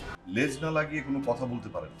সমস্যা, লেজ না লাগিয়ে কোনো কথা বলতে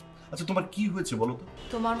পারে না। আচ্ছা তোমার কি হয়েছে বলো তো?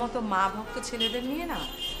 তোমার মতো মা ভক্ত ছেলেদের নিয়ে না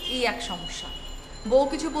এই এক সমস্যা, বউ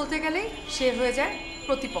কিছু বলতে গেলেই সে হয়ে যায়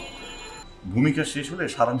প্রতিপক্ষ। ভূমিকা শেষ হলে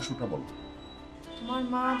সারাংশটা বলো। তোমার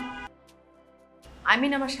মা,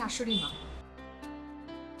 আমার শাশুড়ি মা।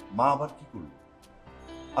 মা আবার কি করলো?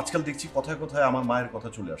 আজকাল দেখছি কথায় কথায় আমার মায়ের কথা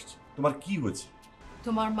চলে আসছে। তোমার কি হয়েছে?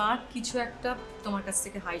 তোমার মা কিছু একটা তোমার কাছ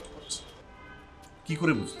থেকে হাইড করছে। কি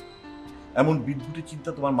করে বুঝলে? এমন বিদ্যুতের চিন্তা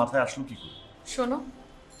তোমার মাথায় আসলো কি করে? শোনো,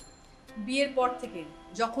 বিয়ের পর থেকে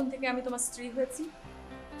যখন থেকে আমি তোমার স্ত্রী হয়েছি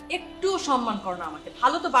একটুও সম্মান করো না আমাকে,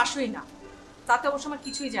 ভালো তো বাসোই না, তাতে অবশ্য আমার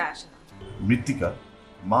কিছুই যায় আসে না। মৃত্তিকা,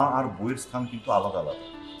 মা আর বইয়ের স্থান কিন্তু আলাদা আলাদা।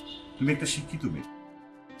 তুমি একটা শিক্ষিত মেয়ে,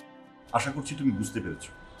 আশা করছি তুমি বুঝতে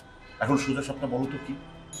পেরেছো। এখন সোজা সাপটা বলো তো কি?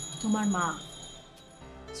 তোমার মা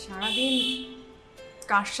সারাদিন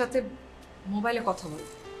কার সাথে মোবাইলে কথা বলে।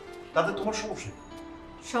 তাতে তোমার সমস্যা কি?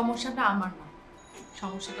 সমস্যাটা আমার না,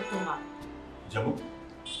 সমস্যাটা তোমার। যেমন?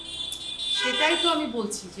 সেটাই তো আমি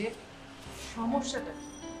বলছি যে সমস্যাটা কি।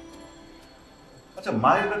 আচ্ছা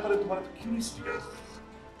মায়ের ব্যাপারে তোমার একটা কিউরিয়াসিটি আছে।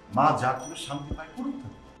 মা যা করে শান্তি পায় করুক না।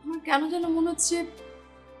 আমার কেন যেন মনে হচ্ছে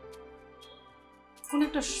কোন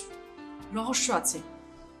একটা রহস্য আছে,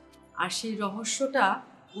 আর সেই রহস্যটা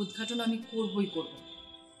উদ্ঘাটন আমি করবই করব।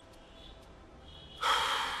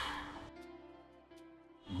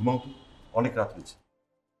 ঘুমাও তো, অনেক রাত হয়েছে।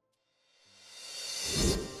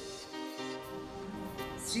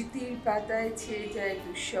 স্মৃতির পাতায় ছেয়ে যায়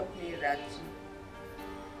দুঃস্বপ্নের রাত্রি,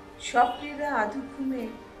 স্বপ্নেরা আধু ঘুমে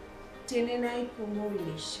টেনে নেয় কোমল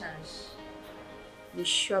নিঃশ্বাস,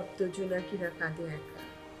 নিঃশব্দ জোনাকিরা কাঁদে একা,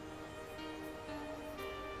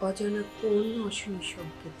 অজানা কোন অশুনি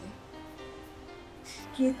সংকেতে।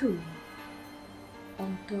 কে তুমি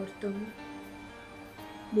অন্তরতম,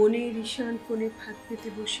 মনের ঈশান কোণে ফাঁক পেতে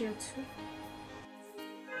বসে আছো?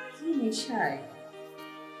 কি নেশায়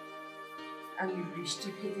আমি বৃষ্টি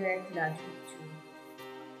ভেজা এক লাজুক চুল,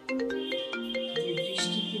 যে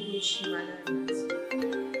বৃষ্টি কেবল সীমানার মাঝে।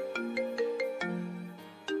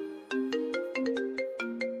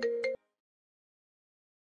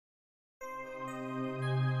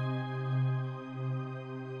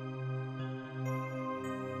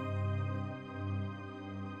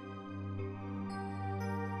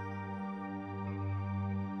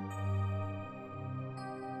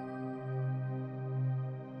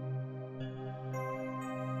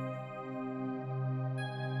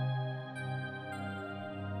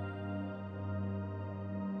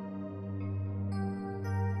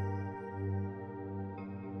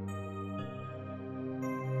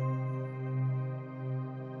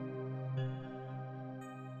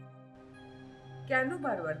 কেন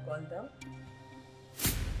বারবার কল দাও?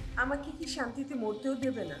 আমাকে কি শান্তিতে মরতেও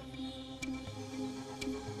দেবে না?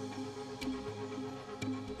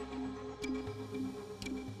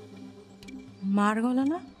 মার গলা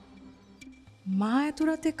না? মা এত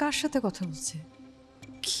রাতে কার সাথে কথা বলছে,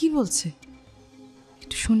 কি বলছে?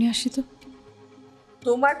 একটু শুনে আসি তো।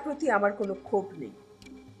 তোমার প্রতি আমার কোনো ক্ষোভ নেই,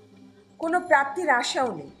 কোনো প্রাপ্তির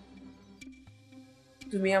আশাও নেই।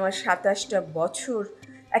 তুমি আমার 27টা বছর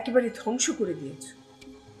একেবারে ধ্বংস করে দিয়েছ।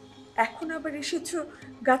 এখন আবার এসেছো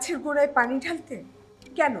গাছের গোড়ায় পানি ঢালতে।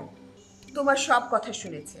 কেন? তোমার সব কথা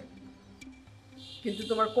শুনেছে, কিন্তু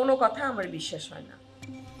তোমার কোনো কথা আমার বিশ্বাস হয় না।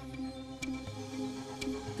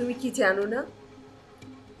 তুমি কি জানো না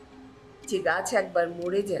যে গাছ একবার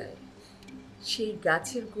মরে যায়, সেই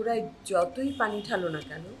গাছের গোড়ায় যতই পানি ঢালো না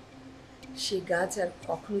কেন, সেই গাছ আর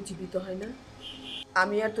কখনো জীবিত হয় না।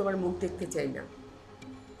 আমি আর তোমার মুখ দেখতে চাই না।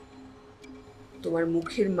 তোমার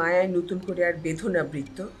মুখের মায়ায় নতুন করে আর বেঁধো না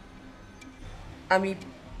বৃত্ত। আমি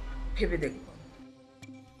ভেবে দেখব।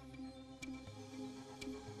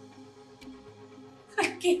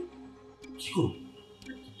 কি করুন?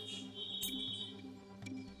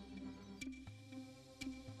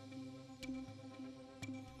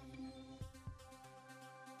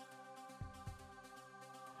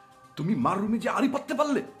 তুমি মার রুমে যে আড়ি পাততে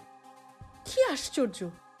পারলে? কি আশ্চর্য!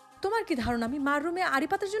 তোমার কি ধারণা আমি মার রুমে আড়ি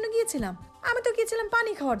পাতার জন্য গিয়েছিলাম? আমি তো গিয়েছিলাম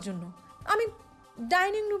পানি খাওয়ার জন্য। আমি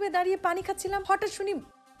ডাইনিং রুমে দাঁড়িয়ে পানি খাচ্ছিলাম, হঠাৎ শুনি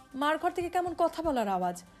মার ঘর থেকে কেমন কথা বলার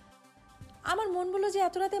আওয়াজ। আমার মন বলল যে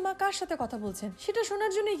এত রাতে মা কার সাথে কথা বলছেন সেটা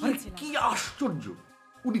শোনার জন্যই গিয়েছিলাম। কি আশ্চর্য!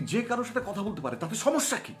 উনি যে কারোর সাথে কথা বলতে পারে, তাতে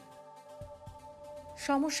সমস্যা কি?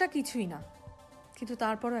 সমস্যা কিছুই না, কিন্তু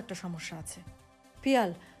তারপরও একটা সমস্যা আছে।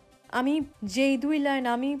 পিয়াল, আমি যেই 2 লাইন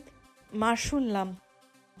আমি মার শুনলাম,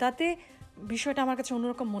 তাতে বিষয়টা আমার কাছে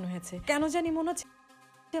অন্যরকম মনে হয়েছে। কেন জানি মনে হচ্ছে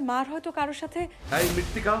যে মার হয়তো কারোর সাথে। এই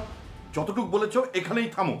মৃত্তিকা, যতটুকু বলেছো এখানেই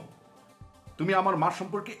থামো। তুমি আমার মা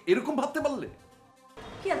সম্পর্কে এরকম ভাবতে পারলে?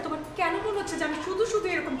 পিয়াল, তোমার কেন মনে হচ্ছে যে আমি শুধু শুধু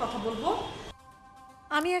এরকম কথা বলবো?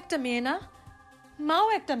 আমি একটা মেয়ে না? মাও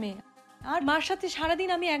একটা মেয়ে, আর মার সাথে সারাদিন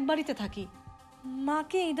আমি এক বাড়িতে থাকি।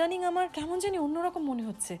 মাকে ইদানিং আমার কেমন জানি অন্যরকম মনে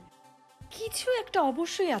হচ্ছে। কিছু একটা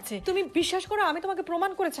অবশ্যই আছে। তুমি বিশ্বাস করো, আমি তোমাকে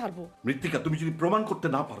প্রমাণ করে ছাড়বো। মৃত্তিকা, তুমি যদি প্রমাণ করতে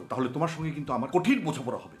না পারো তাহলে তোমার সঙ্গে কিন্তু আমার কঠিন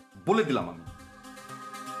বোঝাপড়া হবে, বলে দিলাম আমি।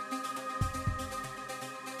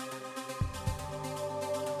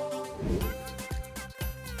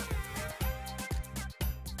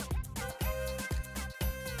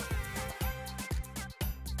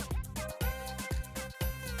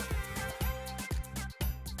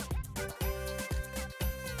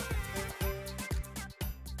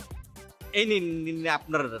 এই নিন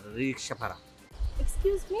আপনার রিক্সা ভাড়া।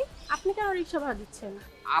 এক্সকিউজ মি, আপনি কেন রিক্সা ভাড়া দিচ্ছেন?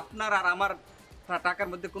 আপনার আর আমার টাকার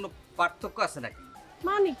মধ্যে কোনো পার্থক্য আছে নাকি?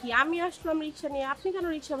 মানে কি, আমি আসলাম রিক্সা নিয়ে, আপনি কেন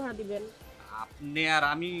রিক্সা ভাড়া দিবেন? আপনি আর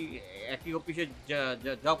আমি একই অফিসে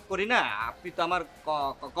জব করি না? আপনি তো আমার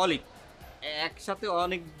কলিগ, একসাথে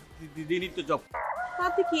অনেক দিনই তো জব।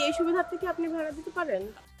 তাতে কি, এই সুবিধার থেকে আপনি ভাড়া দিতে পারেন?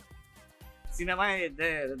 সিনেমায়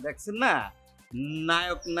দেখছেন না,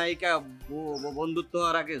 নায়ক নায়িকা বন্ধুত্ব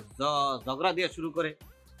হওয়ার আগে ঝগড়া দিয়ে শুরু করে,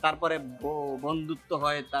 তারপরে বন্ধুত্ব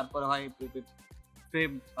হয়, তারপরে হয়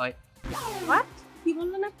প্রেম হয়। হোয়াট? কি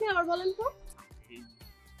বললেন আপনি? আবার বলেন তো।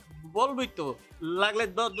 বলবোই তো, লাগলে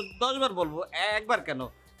 10 বার বলবো, একবার কেন,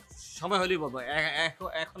 সময় হলেই বলবো,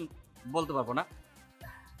 এখন বলতে পারবো না।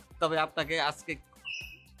 তবে আপনাকে আজকে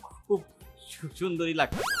খুব সুন্দরী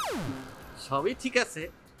লাগছে। সবই ঠিক আছে,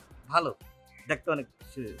 ভালো, দেখতে অনেক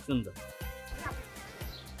সুন্দর।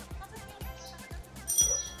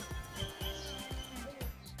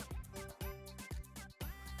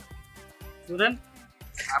 শুনেন,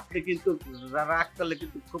 আপনি কিন্তু রাগ করলে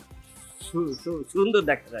কিন্তু খুব সুন্দর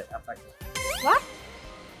দেখা যায় আপনাকে।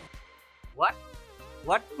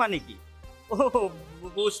 হোয়াট মানে কি? ও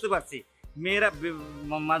বুঝতে পারছি, মেয়েরা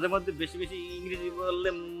মাঝে মধ্যে বেশি বেশি ইংরেজি বললে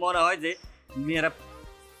মনে হয় যে মেয়েরা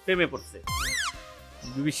প্রেমে পড়ছে।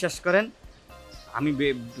 বিশ্বাস করেন, আমি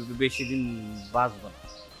বেশি দিন বাঁচব না।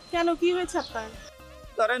 কেন, কি হয়েছে আপনার?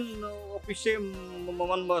 ধরেন অফিসে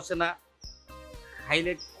মন বসে না,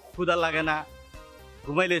 খাইলে ক্ষুধা লাগে না,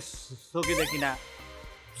 ঘুমাইলে চোখে দেখি না,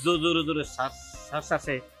 জোরে জোরে শ্বাস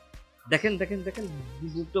আসে। দেখেন দেখেন দেখেন,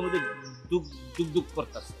 বুকটার মধ্যে দুঃখ দুঃখ দুঃখ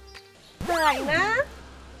করতেছে। তাই না?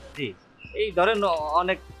 জি, এই ধরেন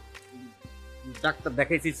অনেক ডাক্তার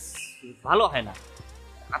দেখাইছি, ভালো হয় না।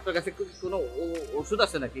 আপনার কাছে কোনো ওষুধ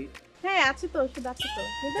আছে নাকি? হ্যাঁ আছে তো, ওষুধ আছে তো,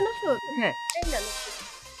 নেবেন ওষুধ? হ্যাঁ, এই নেন ওষুধ।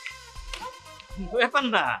 ব্যাপার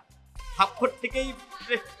না, থাপ্পড় থেকেই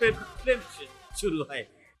প্রেম শুরু হয়।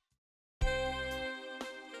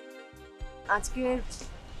 আজকের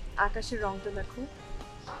আকাশের রংটা দেখো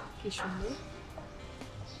কি সুন্দর।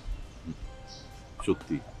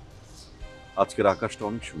 সত্যি আজকের আকাশটা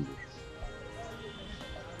অনেক সুন্দর।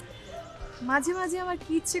 মাঝে মাঝে আমার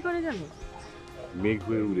কি ইচ্ছে করে জানো? মেঘ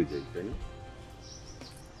হয়ে উড়ে যাই, তাই না?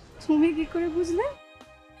 তুমি কি করে বুঝলে?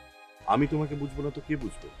 আমি তোমাকে বুঝবো না তো কে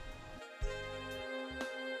বুঝবে?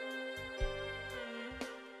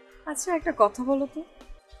 আচ্ছা একটা কথা বলো তো,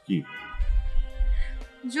 কি?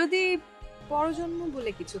 যদি পরজন্ম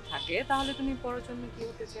বলে কিছু থাকে তাহলে তুমি পরজন্মে কি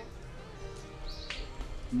হতে চাও?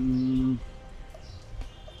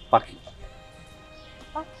 পাখি।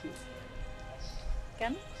 পাখি?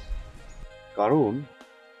 কেন? কারণ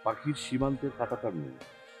পাখির সীমান্তের কাঁটাতার নেই,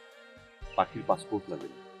 পাখির পাসপোর্ট লাগে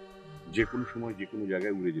না, যে কোনো সময় যে কোনো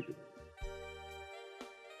জায়গায় উড়ে যেতে পারে।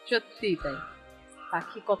 সত্যিই তাই,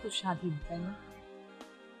 পাখি কত স্বাধীন, তাই না?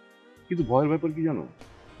 কিন্তু ভয়ের ব্যাপার কি জানো,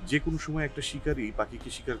 যে কোনো সময় একটা শিকারী পাখিকে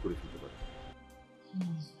শিকার করে ফেলতে পারে।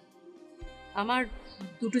 আমার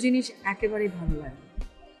দুটো জিনিস একেবারেই ভালো লাগে,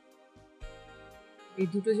 এই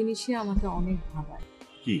দুটো জিনিসই আমাকে অনেক ভাবায়।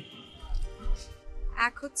 কি?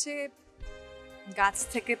 এক হচ্ছে গাছ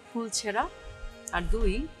থেকে ফুল ছেঁড়া, আর 2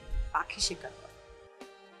 পাখি শিকার করা।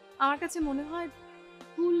 আমার কাছে মনে হয়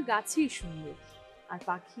ফুল গাছই সুন্দর, আর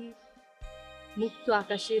পাখি মুক্ত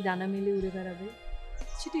আকাশে ডানা মেলে উড়ে বেড়াবে,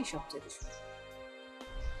 সেটাই সবচেয়ে সুন্দর।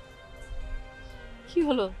 কি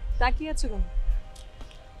হলো, তাকিয়ে আছো কেন?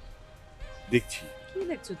 দেখছি। কি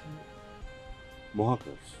দেখছো তুমি?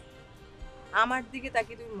 মহাকাশ। আমার দিকে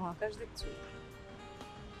তাকিয়ে তুমি মহাকাশ দেখছো?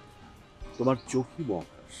 তোমার চোখই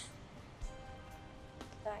মহাকাশ।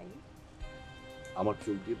 তাই? আমার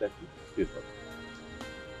চোখ দিয়ে দেখো, টের পাবে।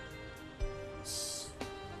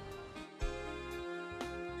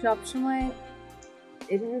 সবসময়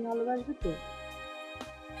এভাবে ভালোবাসবে তো?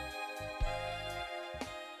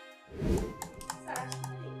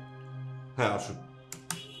 হ্যাঁ আসুন,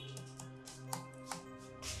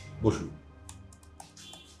 বসুন।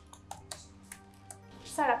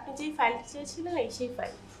 স্যার আপনি যেই ফাইলটা চেয়েছিলেন এই সেই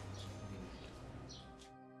ফাইল।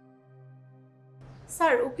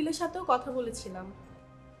 স্যার উকিলের সাথেও কথা বলেছিলাম।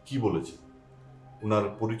 কি বলেছে? ওনার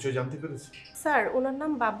পরিচয় জানতে পেরেছে? স্যার ওনার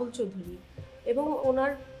নাম বাবুল চৌধুরী এবং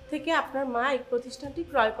ওনার থেকে আপনার মা এই প্রতিষ্ঠানটি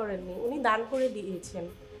ক্রয় করেননি, উনি দান করে দিয়েছেন,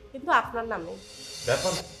 কিন্তু আপনার নামে।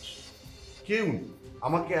 ব্যাপার কে উনি?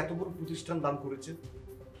 আমাকে এত বড় প্রতিষ্ঠান দান করেছে,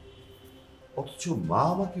 অথচ মা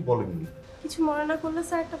আমাকে বলেননি। কিছু মনে না করলে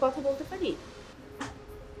স্যার একটা কথা বলতে পারি?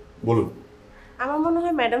 বলুন। আমার মনে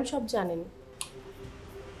হয় ম্যাডাম সব জানেন।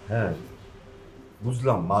 হ্যাঁ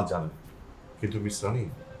বুঝলাম, মা জানেন, কিন্তু মিস রানী,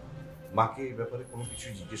 মাকে এই ব্যাপারে কোনো কিছু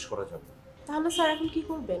জিজ্ঞেস করা যাবে না। তাহলে স্যার এখন কি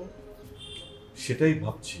করবেন? সেটাই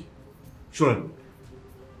ভাবছি। শোনেন,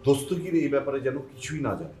 দস্তগীর এই ব্যাপারে যেন কিছুই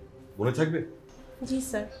না জানে, মনে থাকবে? জি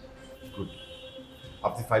স্যার। গুড।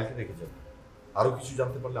 আপনি ফাইলটা রেখে যান, আরো কিছু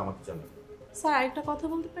জানতে পারলে আমাকে জানাবেন। স্যার আরেকটা কথা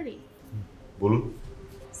বলতে পারি? বলুন।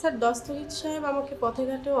 স্যার দস্তগীর সাহেব আমাকে পথে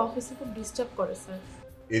ঘাটে ও অফিসে খুব ডিস্টার্ব করে স্যার।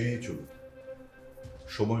 এড়িয়ে চলুন,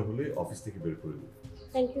 সময় হলে অফিস থেকে বের করে দিন।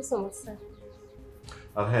 Thank you so much sir.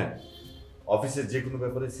 আর হ্যাঁ, অফিসের যে কোনো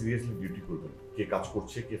ব্যাপারে সিরিয়াসলি ডিউটি করবেন। কে কাজ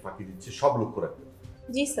করছে, কে ফাঁকি দিচ্ছে, সব লক্ষ্য রাখবেন।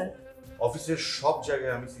 জি স্যার। অফিসের সব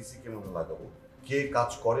জায়গায় আমি সিসি ক্যামেরা লাগাবো, কে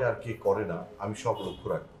কাজ করে আর কে করে না আমি সব লক্ষ্য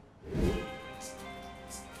রাখবো।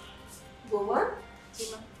 বৌমা,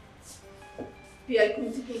 পিয়াল ঘুম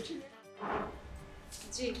থেকে উঠে?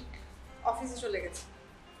 জি, অফিসে চলে গেছে।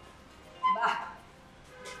 বাহ,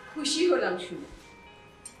 খুশি হলাম শুনে।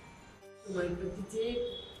 তোমার প্রতি যে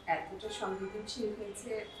এতটা সংবেদনশীল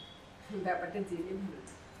হয়েছে, ব্যাপারটা জেনে ভালো।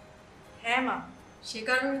 হ্যাঁ মা, সে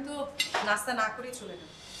কারণে তো নাস্তা না করে চলে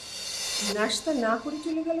গেল। নাস্তা না করে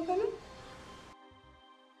চলে গেল কেন?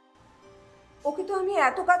 ওকে তো আমি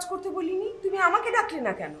এত কাজ করতে বলিনি, তুমি আমাকে ডাকলে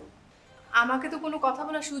না কেন? আমাকে তো কোনো কথা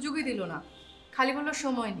বলার সুযোগই দিল না, খালি বললো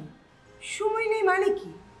সময় নেই। সময় নেই মানে কি?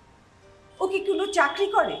 ও কি কোনো চাকরি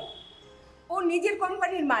করে? ও নিজের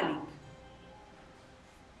কোম্পানির মালিক।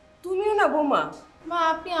 তুমিও না বৌমা। মা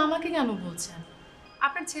আপনি আমাকে কেন বলছেন?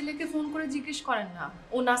 আপনার ছেলেকে ফোন করে জিজ্ঞেস করেন না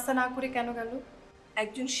ও নাস্তা না করে কেন গেল।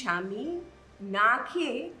 একজন স্বামী না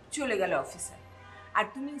খেয়ে চলে গেল অফিসে, আর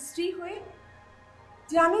তুমি স্ত্রী হয়ে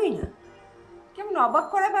জানোই না? কেমন অবাক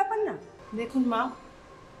করা ব্যাপার না? দেখুন মা,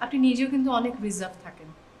 আপনি নিজেও কিন্তু অনেক রিজার্ভ থাকেন।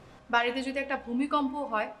 বাড়িতে যদি একটা ভূমিকম্প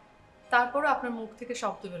হয় তারপরও আপনার মুখ থেকে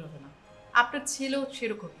শব্দ বেরোবে না। আপনার ছেলেও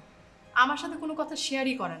সেরকমই, আমার সাথে কোনো কথা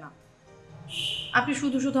শেয়ারই করে না। আপনি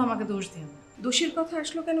শুধু শুধু আমাকে দোষ দিন। দোষের কথা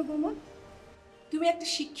আসলো কেন বৌমা? তুমি একটা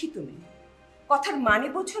শিক্ষিত মেয়ে, কথার মানে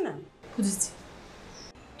বোঝো না? বুঝেছি।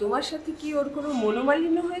 তোমার সাথে কি ওর কোনো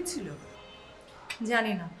মনোমালিন্য হয়েছিল?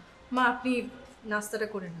 জানি না মা, আপনি নাস্তাটা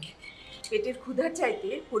করে নেন। পেটের ক্ষুধার চাইতে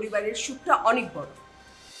পরিবারের সুখটা অনেক বড়।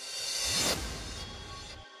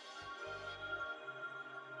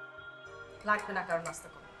 লাগবে না কারো নাস্তা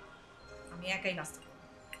করা, আমি একাই নাস্তা করব।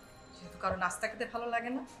 যেহেতু কারো নাস্তা খেতে ভালো লাগে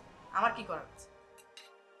না, আমার কি করার আছে?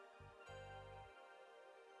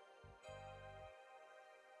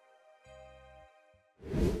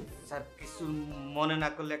 স্যার কিছু মনে না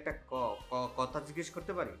করলে একটা কথা জিজ্ঞেস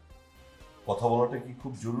করতে পারি? কথা বলাটা কি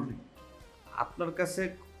খুব জরুরি? আপনার কাছে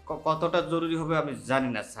কতটা জরুরি হবে আমি জানি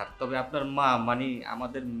না স্যার, তবে আপনার মা মানে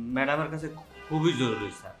আমাদের ম্যাডামের কাছে খুবই জরুরি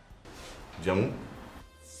স্যার। যেমন?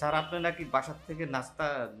 স্যার আপনি নাকি বাসার থেকে নাস্তা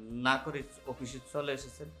না করে অফিসে চলে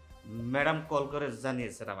এসেছেন। ম্যাডাম কল করে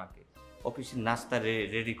জানিয়েছেন আমাকে অফিসে নাস্তা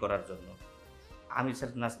রেডি করার জন্য। আমি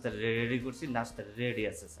স্যার নাস্তা রেডি করছি, নাস্তা রেডি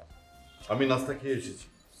আছে স্যার। আমি নাস্তা খেয়ে এসেছি।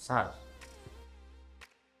 স্যার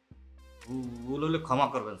ভুল হলে ক্ষমা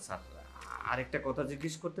করবেন স্যার, আরেকটা কথা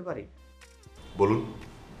জিজ্ঞেস করতে পারি? বলুন।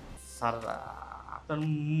 স্যার আপনার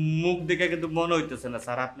মুখ দেখে কিন্তু মনে হইতেছে না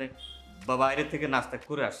স্যার আপনি বাইরে থেকে নাস্তা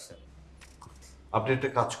করে আসছেন। আপনি একটা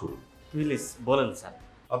কাজ করুন। প্লিজ বলেন স্যার।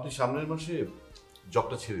 আপনি সামনের মাসে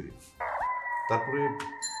জবটা ছেড়ে দিন, তারপরে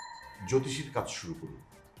জ্যোতিষীর কাজ শুরু করুন।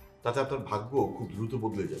 তাতে আপনার ভাগ্য খুব দ্রুত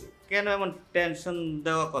বদলে যাবে। কেন এমন টেনশন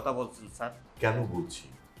দেওয়া কথা বলছেন স্যার? কেন বলছি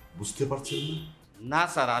বুঝতে পারছেন না? না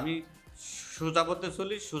স্যার, আমি সোজা পথে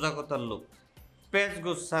চলি, সোজা কথার লোক। পেঁচ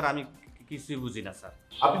গোছ স্যার, আমি কিছুই বুঝি না স্যার।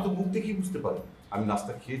 আপনি তো মুখ দেখেই বুঝতে পারেন আমি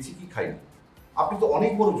নাস্তা খেয়েছি কি খাইনি। আপনি তো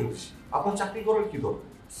অনেক বড় জ্যোতিষী, আপনার চাকরি করার কি দরকার?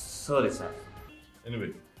 Sorry sir. এনিওয়ে,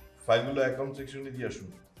 ফাইলগুলো অ্যাকাউন্ট সেকশনে দিয়ে আসুন,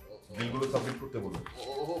 বিলগুলো সাবমিট করতে বলুন।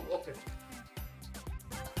 ওকে।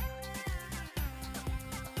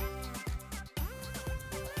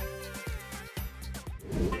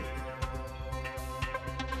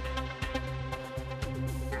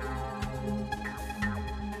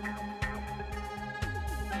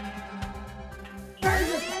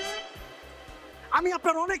 আমি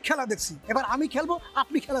আপনার অনেক খেলা দেখছি, এবার আমি খেলবো,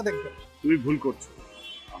 আপনি খেলা দেখবেন। তুমি ভুল করছো,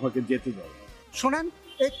 আমাকে যেতে দাও। শোনেন,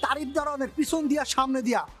 এই তারিফ দারোয়ানের পিছন দিয়া সামনে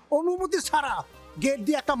দিয়া অনুমতি ছাড়া গেট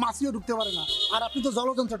দিয়ে একটা মাছিও ঢুকতে পারে না। আর আপনি তো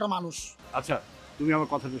জলযন্ত্রটা মানুষ। আচ্ছা তুমি আমার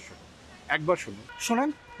কথাটা শোনো, একবার শোনো। শোনেন,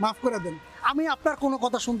 মাফ করে দেন, আমি আপনার কোনো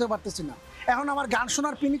কথা শুনতে পারতেছি না। এখন আমার গান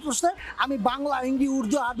শোনার পিনিক করছে। আমি বাংলা, ইংরেজি,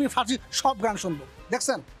 উর্দু, আরবি, ফার্সি সব গান শুনবো।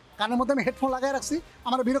 দেখছেন, কানের মধ্যে আমি হেডফোন লাগাই রাখছি।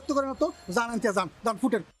 আমার বিরক্ত করে না তো, জানেন যান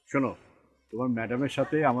ফুটেন। শোনো, তোমার ম্যাডামের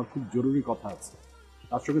সাথে আমার খুব জরুরি কথা আছে,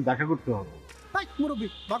 তার সঙ্গে দেখা করতে হবে। তাই মুরব্বী,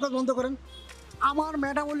 বাকস বন্ধ করেন। আমার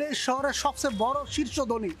ম্যাডাম হলে শহরের সবচেয়ে বড় শীর্ষ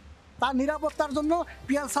ধনী। তার নিরাপত্তার জন্য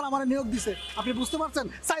পিয়াল স্যার আমার নিয়োগ দিছে। আপনি বুঝতে পারছেন?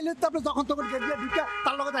 চাইলে তো আপনি যখন তখন গেট দিয়ে ঢুকে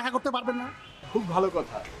তার লগে দেখা করতে পারবেন না। খুব ভালো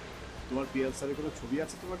কথা। তোমার পিয়াল স্যারের কোনো ছবি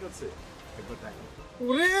আছে তোমার কাছে? একবার দেখা।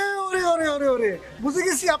 ওরে ওরে ওরে ওরে ওরে, বুঝে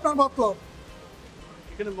গেছি আপনার মতলব।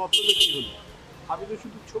 এখানে মতলবে কি হলো? আমি তো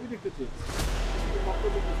শুধু ছবি দেখতে চেয়েছি।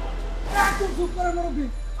 মতলবে কি? একদম চুপ করে মুরব্বী,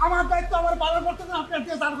 আমার দায়িত্ব আমার পালন করতে না, আপনি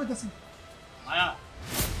দিয়ে দাঁড় করতেছি। মায়া,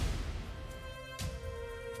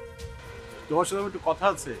 তোমার সাথে আমার একটু কথা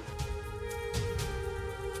আছে।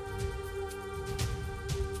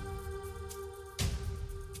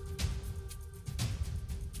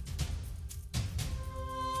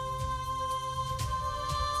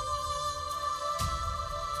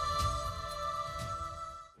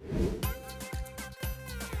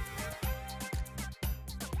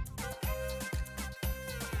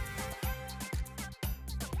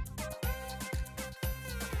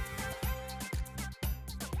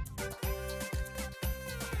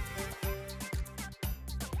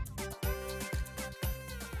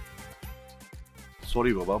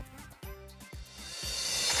 সরি বাবা।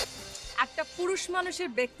 একটা পুরুষ মানুষের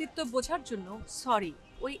ব্যক্তিত্ব বোঝার জন্য সরি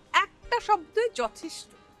ওই একটা শব্দই যথেষ্ট।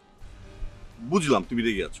 বুঝলাম তুমি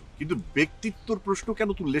রেগে আছো, কিন্তু ব্যক্তিত্বর প্রশ্ন কেন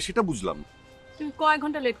তুললে সেটা বুঝলাম না। তুমি কয়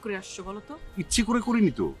ঘন্টা লেট করে আসছো বলো তো? ইচ্ছে করে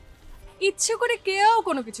করিনি তো। ইচ্ছে করে কেউ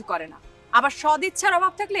কোনো কিছু করে না, আবার সদিচ্ছার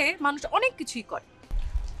অভাব থাকলে মানুষ অনেক কিছুই করে।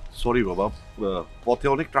 সরি বাবা, পথে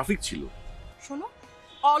অনেক ট্রাফিক ছিল। শোনো,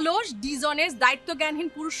 অলস, ডিজনেস, দায়িত্ব জ্ঞানহীন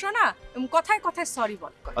পুরুষরা না কথায় কথায় সরি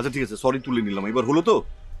বলে। আচ্ছা ঠিক আছে, সরি তুলে নিলাম, এবার হলো তো?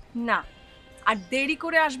 না, আর দেরি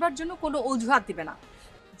করে আসবার জন্য কোনো অজুহাত দিবে না।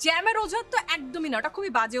 জ্যামের অজুহাত তো একদমই না, ওটা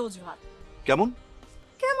খুবই বাজে অজুহাত। কেমন?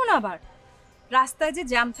 কেমন আবার? রাস্তায় যে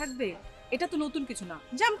জ্যাম থাকবে এটা তো নতুন কিছু না,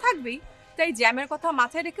 জ্যাম থাকবেই। তাই জ্যামের কথা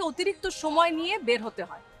মাথায় রেখে অতিরিক্ত সময় নিয়ে বের হতে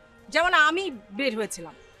হয়, যেমন আমি বের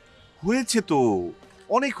হয়েছিলাম। হয়েছে তো,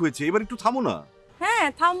 অনেক হয়েছে, এবার একটু থামো না। হ্যাঁ,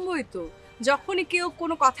 থামবই তো। যখনই কেউ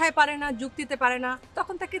কোনো কথায় পারে না, যুক্তিতে পারে না,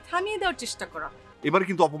 তখন তাকে থামিয়ে দেওয়ার চেষ্টা করা। এবার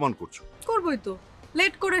কিন্তু অপমান করছো। করবই তো,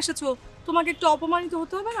 লেট করে এসেছো, তোমাকে একটু অপমানিত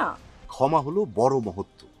হতে হবে না? ক্ষমা হলো বড়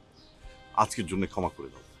মহত্ব, আজকের জন্য ক্ষমা করে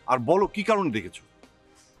দাও। আর বলো কি কারণে ডেকেছো?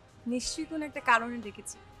 নিশ্চয়ই কোনো একটা কারণে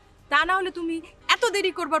ডেকেছি, তা না হলে তুমি এত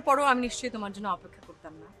দেরি করবার পরও আমি নিশ্চয়ই তোমার জন্য অপেক্ষা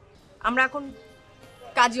করতাম না। আমরা এখন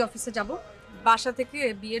কাজী অফিসে যাব। বাসা থেকে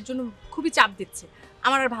বিয়ের জন্য খুবই চাপ দিচ্ছে,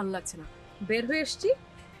 আমার আর ভালো লাগছে না। বের হয়ে এসছি,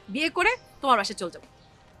 বিয়ে করে তোমার বাসায় চলে যাবো।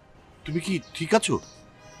 তুমি কি ঠিক আছো?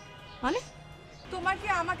 মানে তোমার কি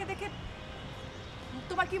আমাকে দেখে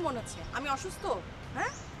তোমার কি মনে হচ্ছে আমি অসুস্থ?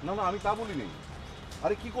 হ্যাঁ না না, আমি তা বলিনি।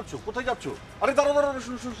 আরে কি করছো, কোথায় যাচ্ছ? আরে দাঁড়াও দাঁড়াও,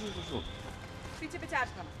 শুনো শুনো শুনো শুনো। পিছে পিছে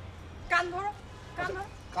আসবে না, কান ধরো কান ধরো।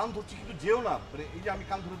 কান ধরছি কিন্তু যেও না, মানে এই যে আমি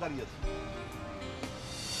কান ধরে দাঁড়িয়ে আছি।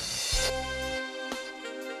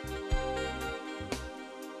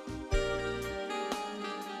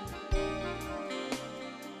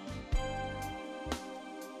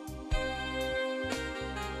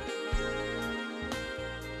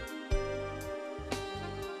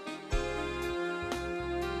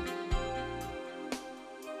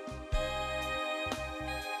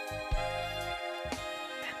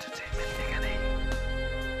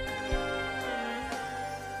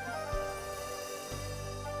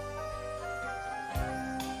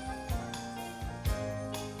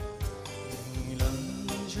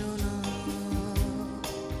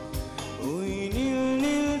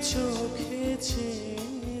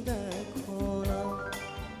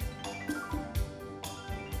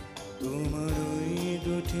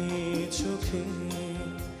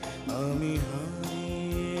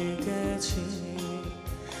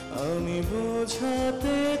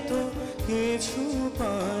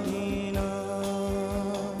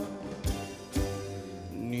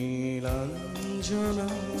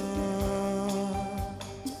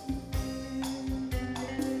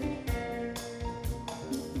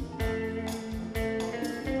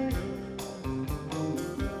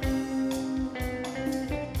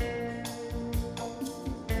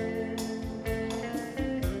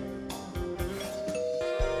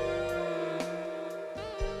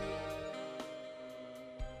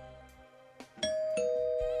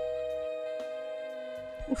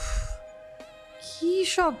 উফ, কি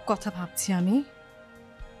সব কথা ভাবছি আমি।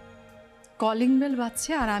 কলিং বেল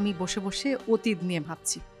বাজছে আর আমি বসে বসে অতীত নিয়ে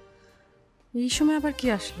ভাবছি। এই সময় আবার কি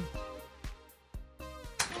আসলো?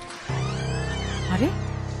 আরে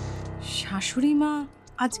শাশুড়ি মা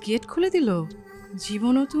আজ গেট খুলে দিল?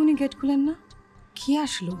 জীবনও তো উনি গেট খুলেন না। কি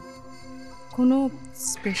আসলো? কোনো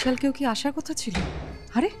স্পেশাল কেউ কি আসার কথা ছিল?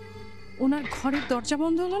 আরে ওনার ঘরের দরজা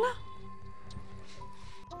বন্ধ হলো না?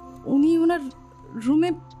 উনি ওনার রুমে,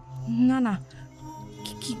 না না,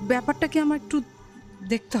 কি ব্যাপারটাকে আমার একটু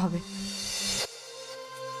দেখতে হবে।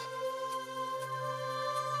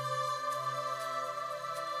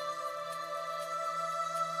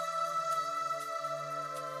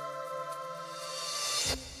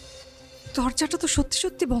 দরজাটা তো সত্যি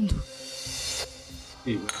সত্যি বন্ধ।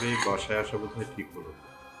 এইভাবে বাসায় আসা বোধহয় ঠিক হলো।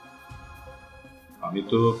 আমি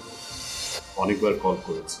তো অনেকবার কল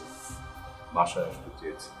করেছি, বাসায় আসতে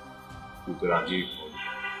চেয়েছি, কিন্তু রাজি হল।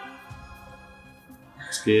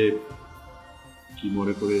 আজকে কি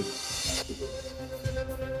মনে করে?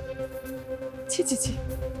 ছি ছি ছি,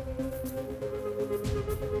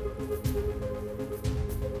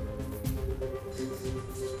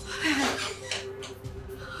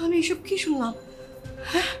 আমি এসব কি শুনলাম?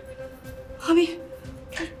 হ্যাঁ, আমি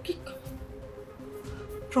কি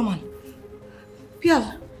প্রমাণ? পিয়াল,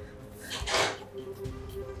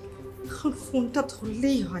 ফোনটা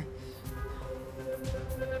ধরলেই হয়।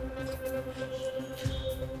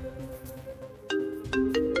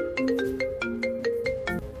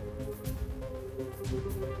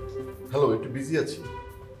 হ্যালো, একটু বিজি আছি।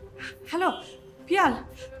 হ্যালো পিয়াল,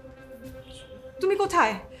 তুমি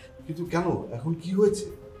কোথায়? কিন্তু কেন, এখন কি হয়েছে?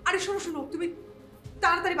 আরে শোনো শোনো, তুমি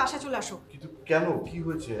তাড়াতাড়ি বাসায় চলে আসো। কিন্তু কেন, কি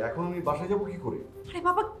হয়েছে? এখন আমি বাসায় যাব কি করে? আরে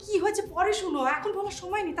বাবা, কি হয়েছে পরে শোনো, এখন বলার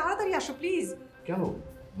সময় নেই, তাড়াতাড়ি আসো প্লিজ। কেন,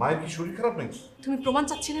 মায়ের কি শরীর খারাপ নাকি? তুমি প্রমাণ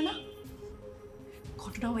চাচ্ছিলে না?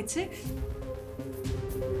 ঘটনা হয়েছে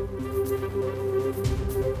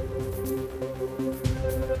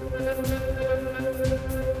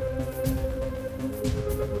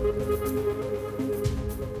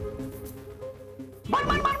মার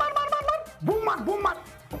মার মার মার মার মার মার, বুম মার বুম মার,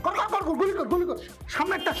 কর কর কর, গুলি কর গুলি কর,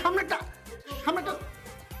 সামনেরটা সামনেরটা সামনেরটা।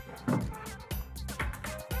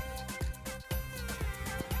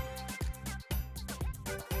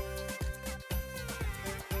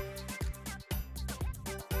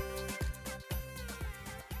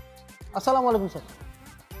 আসসালামু আলাইকুম স্যার।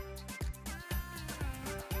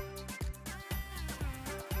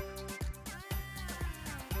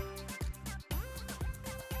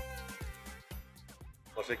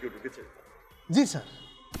 বাসায় কেউ ঢুকেছে? জি স্যার,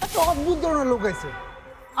 একটা অদ্ভুত ধরনের লোক আছে,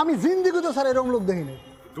 আমি জিন্দিগিতে স্যার এরকম লোক দেখিনি।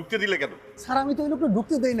 ঢুকতে দিলে কেন? স্যার আমি তো ওই লোকটা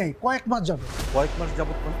ঢুকতে দেই নাই, কয়েক মাস যাবে। কয়েক মাস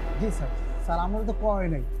যাবত কেন? জি স্যার, স্যার আমার তো কয়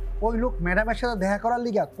নাই, ওই লোক ম্যাডামের সাথে দেখা করার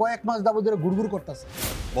লিগা কয়েক মাস যাবত ধরে ঘুরঘুর করতেছে।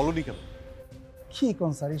 বলনি কেন? কি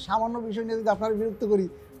কোন স্যার, এই সামান্য বিষয় নিয়ে যদি আপনার বিরক্ত করি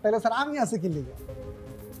তাহলে স্যার আমি আছি কি লিগা?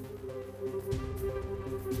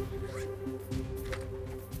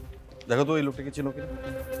 দেখো তো এই লোকটাকে চেনো কিনা।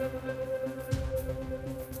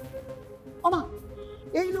 ওমা,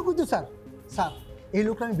 এই লোকই তো স্যার। স্যার এই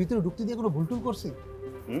লোকটা আমি ভিতরে ঢুকতে দিয়ে কোনো ভুল টুল করছি?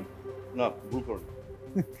 না, ভুল করো।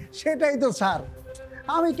 সেটাই তো স্যার,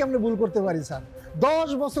 আমি কেমনে ভুল করতে পারি স্যার? 10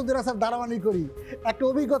 বছর ধরে স্যার দাঁড়াবানি করি, একটা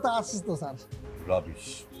অভিজ্ঞতা আসছে তো স্যার। রাবিশ।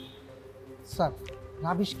 স্যার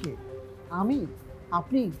রাবিশ কে? আমি,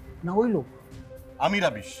 আপনি, না ওই লোক? আমি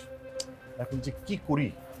রাবিশ। এখন যে কি করি?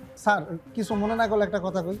 স্যার কিছু মনে না করলে একটা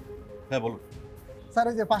কথা কই। হ্যাঁ বলো। স্যার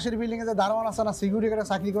এই যে পাশের বিল্ডিং এ যে দারোয়ান আছে না, সিকিউরিটি গার্ডে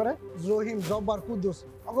চাকরি করে, রহিম, জব্বার, কুদ্দুস,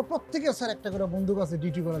 ওকে প্রত্যেকের স্যার একটা করে বন্দুক আছে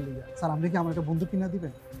ডিউটি করার লিগে। স্যার আপনি কি আমার একটা বন্দুক কিনা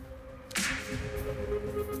দিবেন?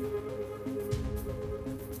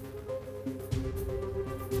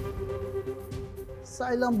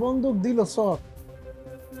 চাইলাম বন্দুক দিল সর।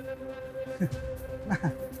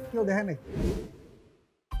 কেউ দেখে নাই।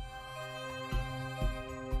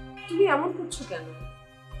 তুমি এমন করছো কেন?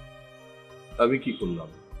 আমি কি করলাম?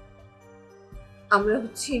 আমরা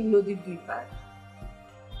হচ্ছি নদীর দুই পার,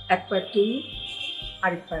 এক পার তুমি,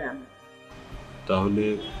 আরেক পার আমি। তাহলে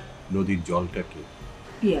নদীর জলটা কি?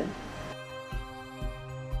 পিয়াল।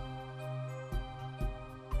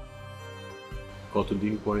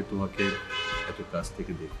 কতদিন পরে তোমাকে এত কাছ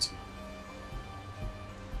থেকে দেখছি,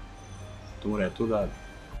 তোমার এত রাগ?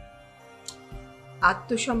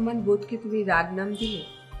 আত্মসম্মান বোধকে তুমি রাগ নাম দিলে?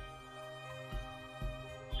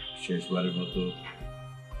 শেষবারের মতো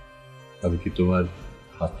আমি কি তোমার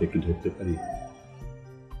হাতটা একটু ধরতে পারি?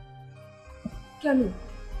 কেন?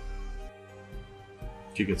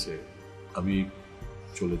 ঠিক আছে, আমি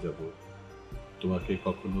চলে যাব, তোমাকে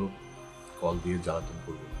কখনো কল দিয়ে জ্বালাতন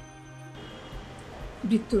করবো না।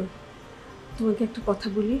 বৃত্ত, তোমাকে একটা কথা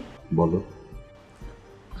বলি। বলো।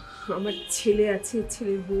 আমার ছেলে আছে,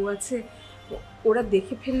 ছেলের বউ আছে, ওরা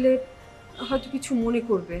দেখে ফেললে হয়তো কিছু মনে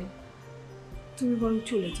করবে। তুমি বরং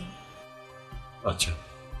চলে যাও। আচ্ছা,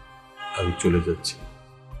 আমি চলে যাচ্ছি।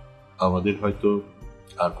 আমাদের হয়তো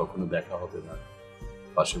আর কখনো দেখা হবে না,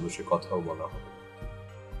 পাশে বসে কথাও বলা হবে না।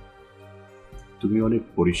 তুমি অনেক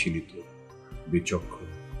পরিশীলিত, বিচক্ষণ।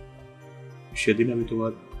 সেদিন আমি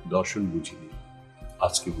তোমার দর্শন বুঝিনি,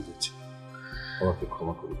 আজকে বুঝেছি। আমাকে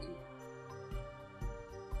ক্ষমা করে দিও।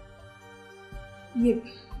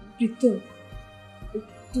 বৃত্ত,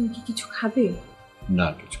 তুমি কি কিছু খাবে? না,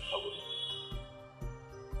 কিছু খাবো না।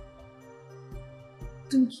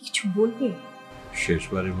 তুমি কি কিছু বলবে?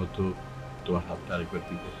 শেষবারের মতো তোমার হাতটা আরেকবার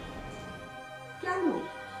দিব। কেন?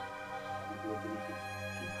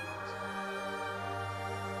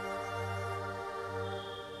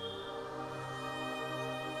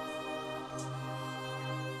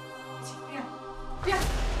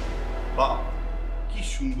 বাহ, কি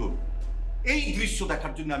সুন্দর! এই দৃশ্য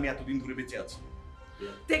দেখার জন্য আমি এতদিন ধরে বেঁচে আছি।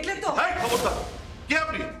 দেখলে তো? খবরদার! কে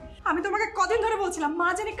আপনি? আমি তোমাকে কদিন ধরে বলছিলাম মা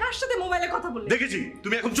জানি কার সাথে মোবাইলে কথা বললে। দেখেছি,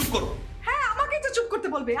 তুমি এখন চুপ করো। হ্যাঁ, আমাকেই তো চুপ করতে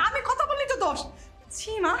বলবে। আমি কথা বললেই তো দোষ।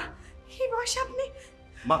 ছি মা, এই বয়সে আপনি।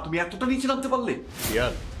 মা, তুমি এতটা নিচে নামতে পারলে?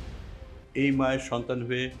 ইয়ার, এই মায়ের সন্তান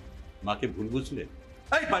হয়ে মাকে ভুল বুঝলে?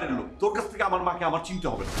 এই বাইরের লোক, তোর কাছ থেকে আমার মাকে আমার চিনতে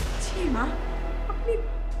হবে না। ছি মা, আপনি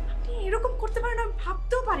আপনি এরকম করতে পারেন আমি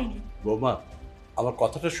ভাবতেও পারিনি। বৌমা, আমার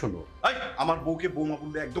কথাটা শোনো। এই, আমার বউকে বৌমা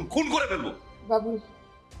বললে একদম খুন করে ফেলবো। বাবু,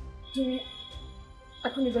 তুমি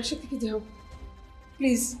এখন এই বাসা থেকে যাও,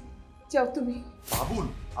 প্লিজ যাও তুমি। বাবুল,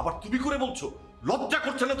 আবার তুমি করে বলছো? লজ্জা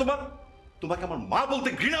করছে না তোমার? তোমাকে আমার মা বলতে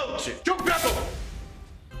ঘৃণা হচ্ছে। চুপ রাখো।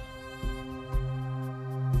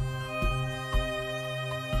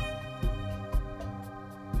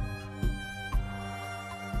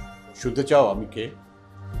 শুনতে চাও আমি কে?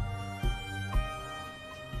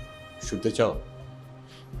 শুনতে চাও?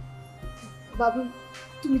 বাবু,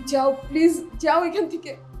 তুমি যাও, প্লিজ যাও এখান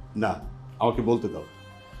থেকে। না, আমাকে বলতে দাও।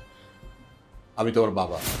 আমি তোমার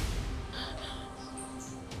বাবা।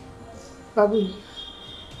 বাবু,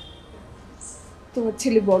 তোমার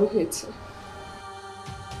ছেলে বড় হয়েছে,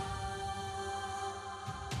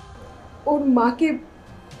 ওর মাকে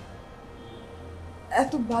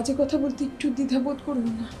এত বাজে কথা বলতে একটু দ্বিধাবোধ করবো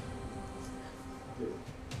না।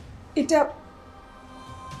 এটা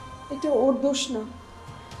এটা ওর দোষ না।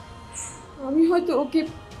 আমি হয়তো ওকে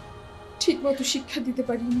ঠিক মতো শিক্ষা দিতে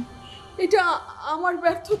পারিনি। এটা আমার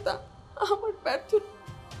ব্যর্থতা, আমার ব্যর্থতা।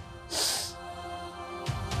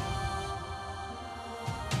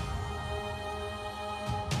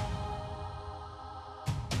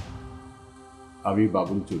 আমি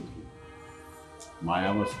বাবুল চৌধুরী, মায়া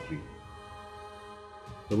আমার স্ত্রী।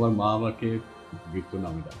 তোমার মা আমাকে বৃত্ত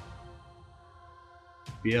নামে ডাকে।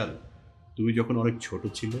 পিয়াল, তুমি যখন অনেক ছোট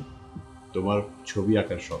ছিলে তোমার ছবি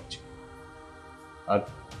আঁকার শখ ছিল, আর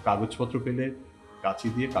কাগজপত্র পেলে কাঁচি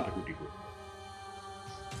দিয়ে কাটাকুটি করতে।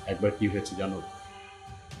 একবার কি হয়েছে জানো?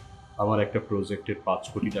 আমার একটা প্রজেক্টের 5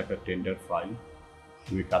 কোটি টাকার টেন্ডার ফাইল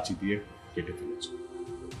তুমি কাঁচি দিয়ে কেটে ফেলেছ।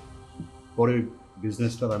 পরে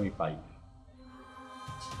বিজনেসটা আমি পাইনি।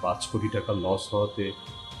 5 কোটি টাকা লস হওয়াতে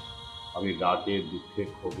আমি রাগে, দুঃখে,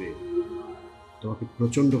 ক্ষোভে তোমাকে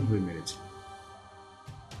প্রচণ্ডভাবে মেরেছি।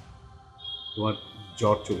 তোমার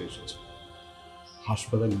জ্বর চলে এসেছে,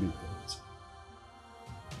 হাসপাতালে নিতে হয়েছে।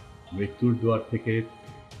 মৃত্যুর দুয়ার থেকে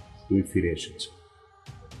তুমি ফিরে এসেছ।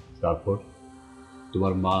 তারপর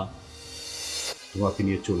তোমার মা তোমাকে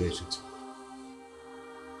নিয়ে চলে এসেছে।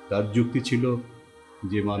 তার যুক্তি ছিল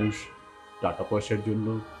যে মানুষ টাকা পয়সার জন্য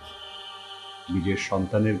নিজের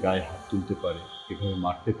সন্তানের গায়ে হাত তুলতে পারে, এভাবে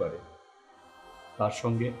মারতে পারে, তার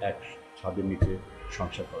সঙ্গে এক ছাদের নিচে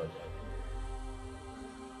সংসার করা যায়।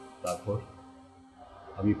 তারপর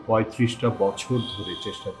আমি 35টা বছর ধরে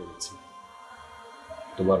চেষ্টা করেছি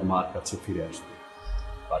তোমার মার কাছে ফিরে আসতে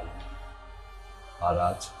পারিনি। আর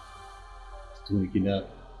আজ তুমি কিনা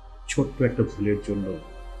ছোট্ট একটা ভুলের জন্য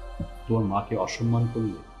তোমার মাকে অসম্মান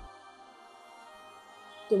করলে।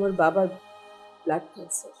 তোমার বাবার ব্লাড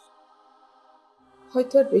ক্যান্সার,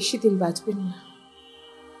 হয়তো আর বেশি দিন বাঁচবেন না।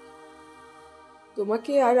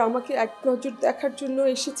 তোমাকে আর আমাকে এক নজর দেখার জন্য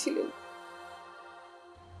এসেছিলেন,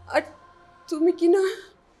 আর তুমি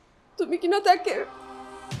কিনা তাকে।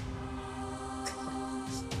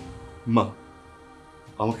 মা,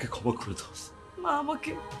 আমাকে ক্ষমা করে দাও। মা,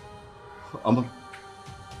 আমাকে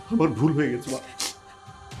আমার ভুল হয়ে গেছে। মা,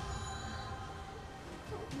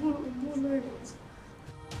 ভুল হয়ে গেছে।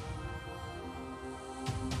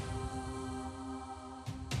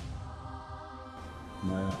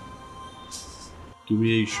 মায়া, তুমি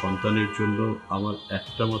এই সন্তানের জন্য আমার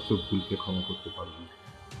একটা মাত্র ভুলকে ক্ষমা করতে পারবে,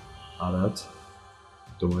 আর আজ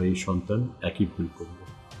তোমার এই সন্তান একই ভুল করবে।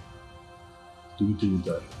 তুমি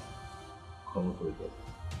তার ক্ষমা করে দাও।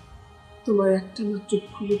 তোমার একটা মাত্র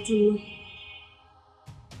ভুলের জন্য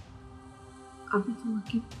আমি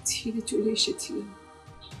তোমাকে ছেড়ে চলে এসেছিলাম।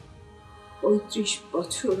 35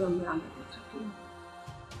 বছর আমরা আলাদা থাকলাম।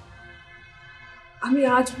 আমি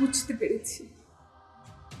আজ বুঝতে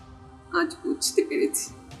পেরেছি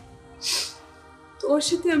তোমার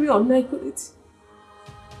সাথে আমি অন্যায় করেছি।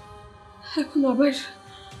 এখন আবার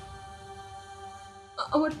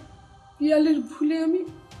আমার পিয়ালের ভুলে আমি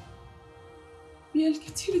পিয়ালকে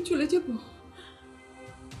ছেড়ে চলে যাব?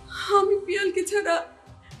 আমি পিয়ালকে ছাড়া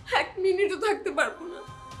 1 মিনিটও থাকতে পারবো না।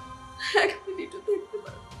 1 মিনিটও থাকতে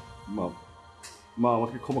পারবো না। মা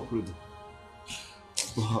আমাকে ক্ষমা করে দাও।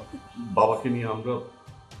 বাবাকে নিয়ে আমরা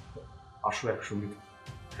আসো একসঙ্গে।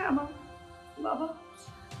 হ্যাঁ বাবা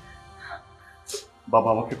বাবা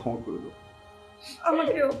আমাকে ক্ষমা করে দাও।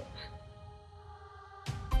 আমাকেও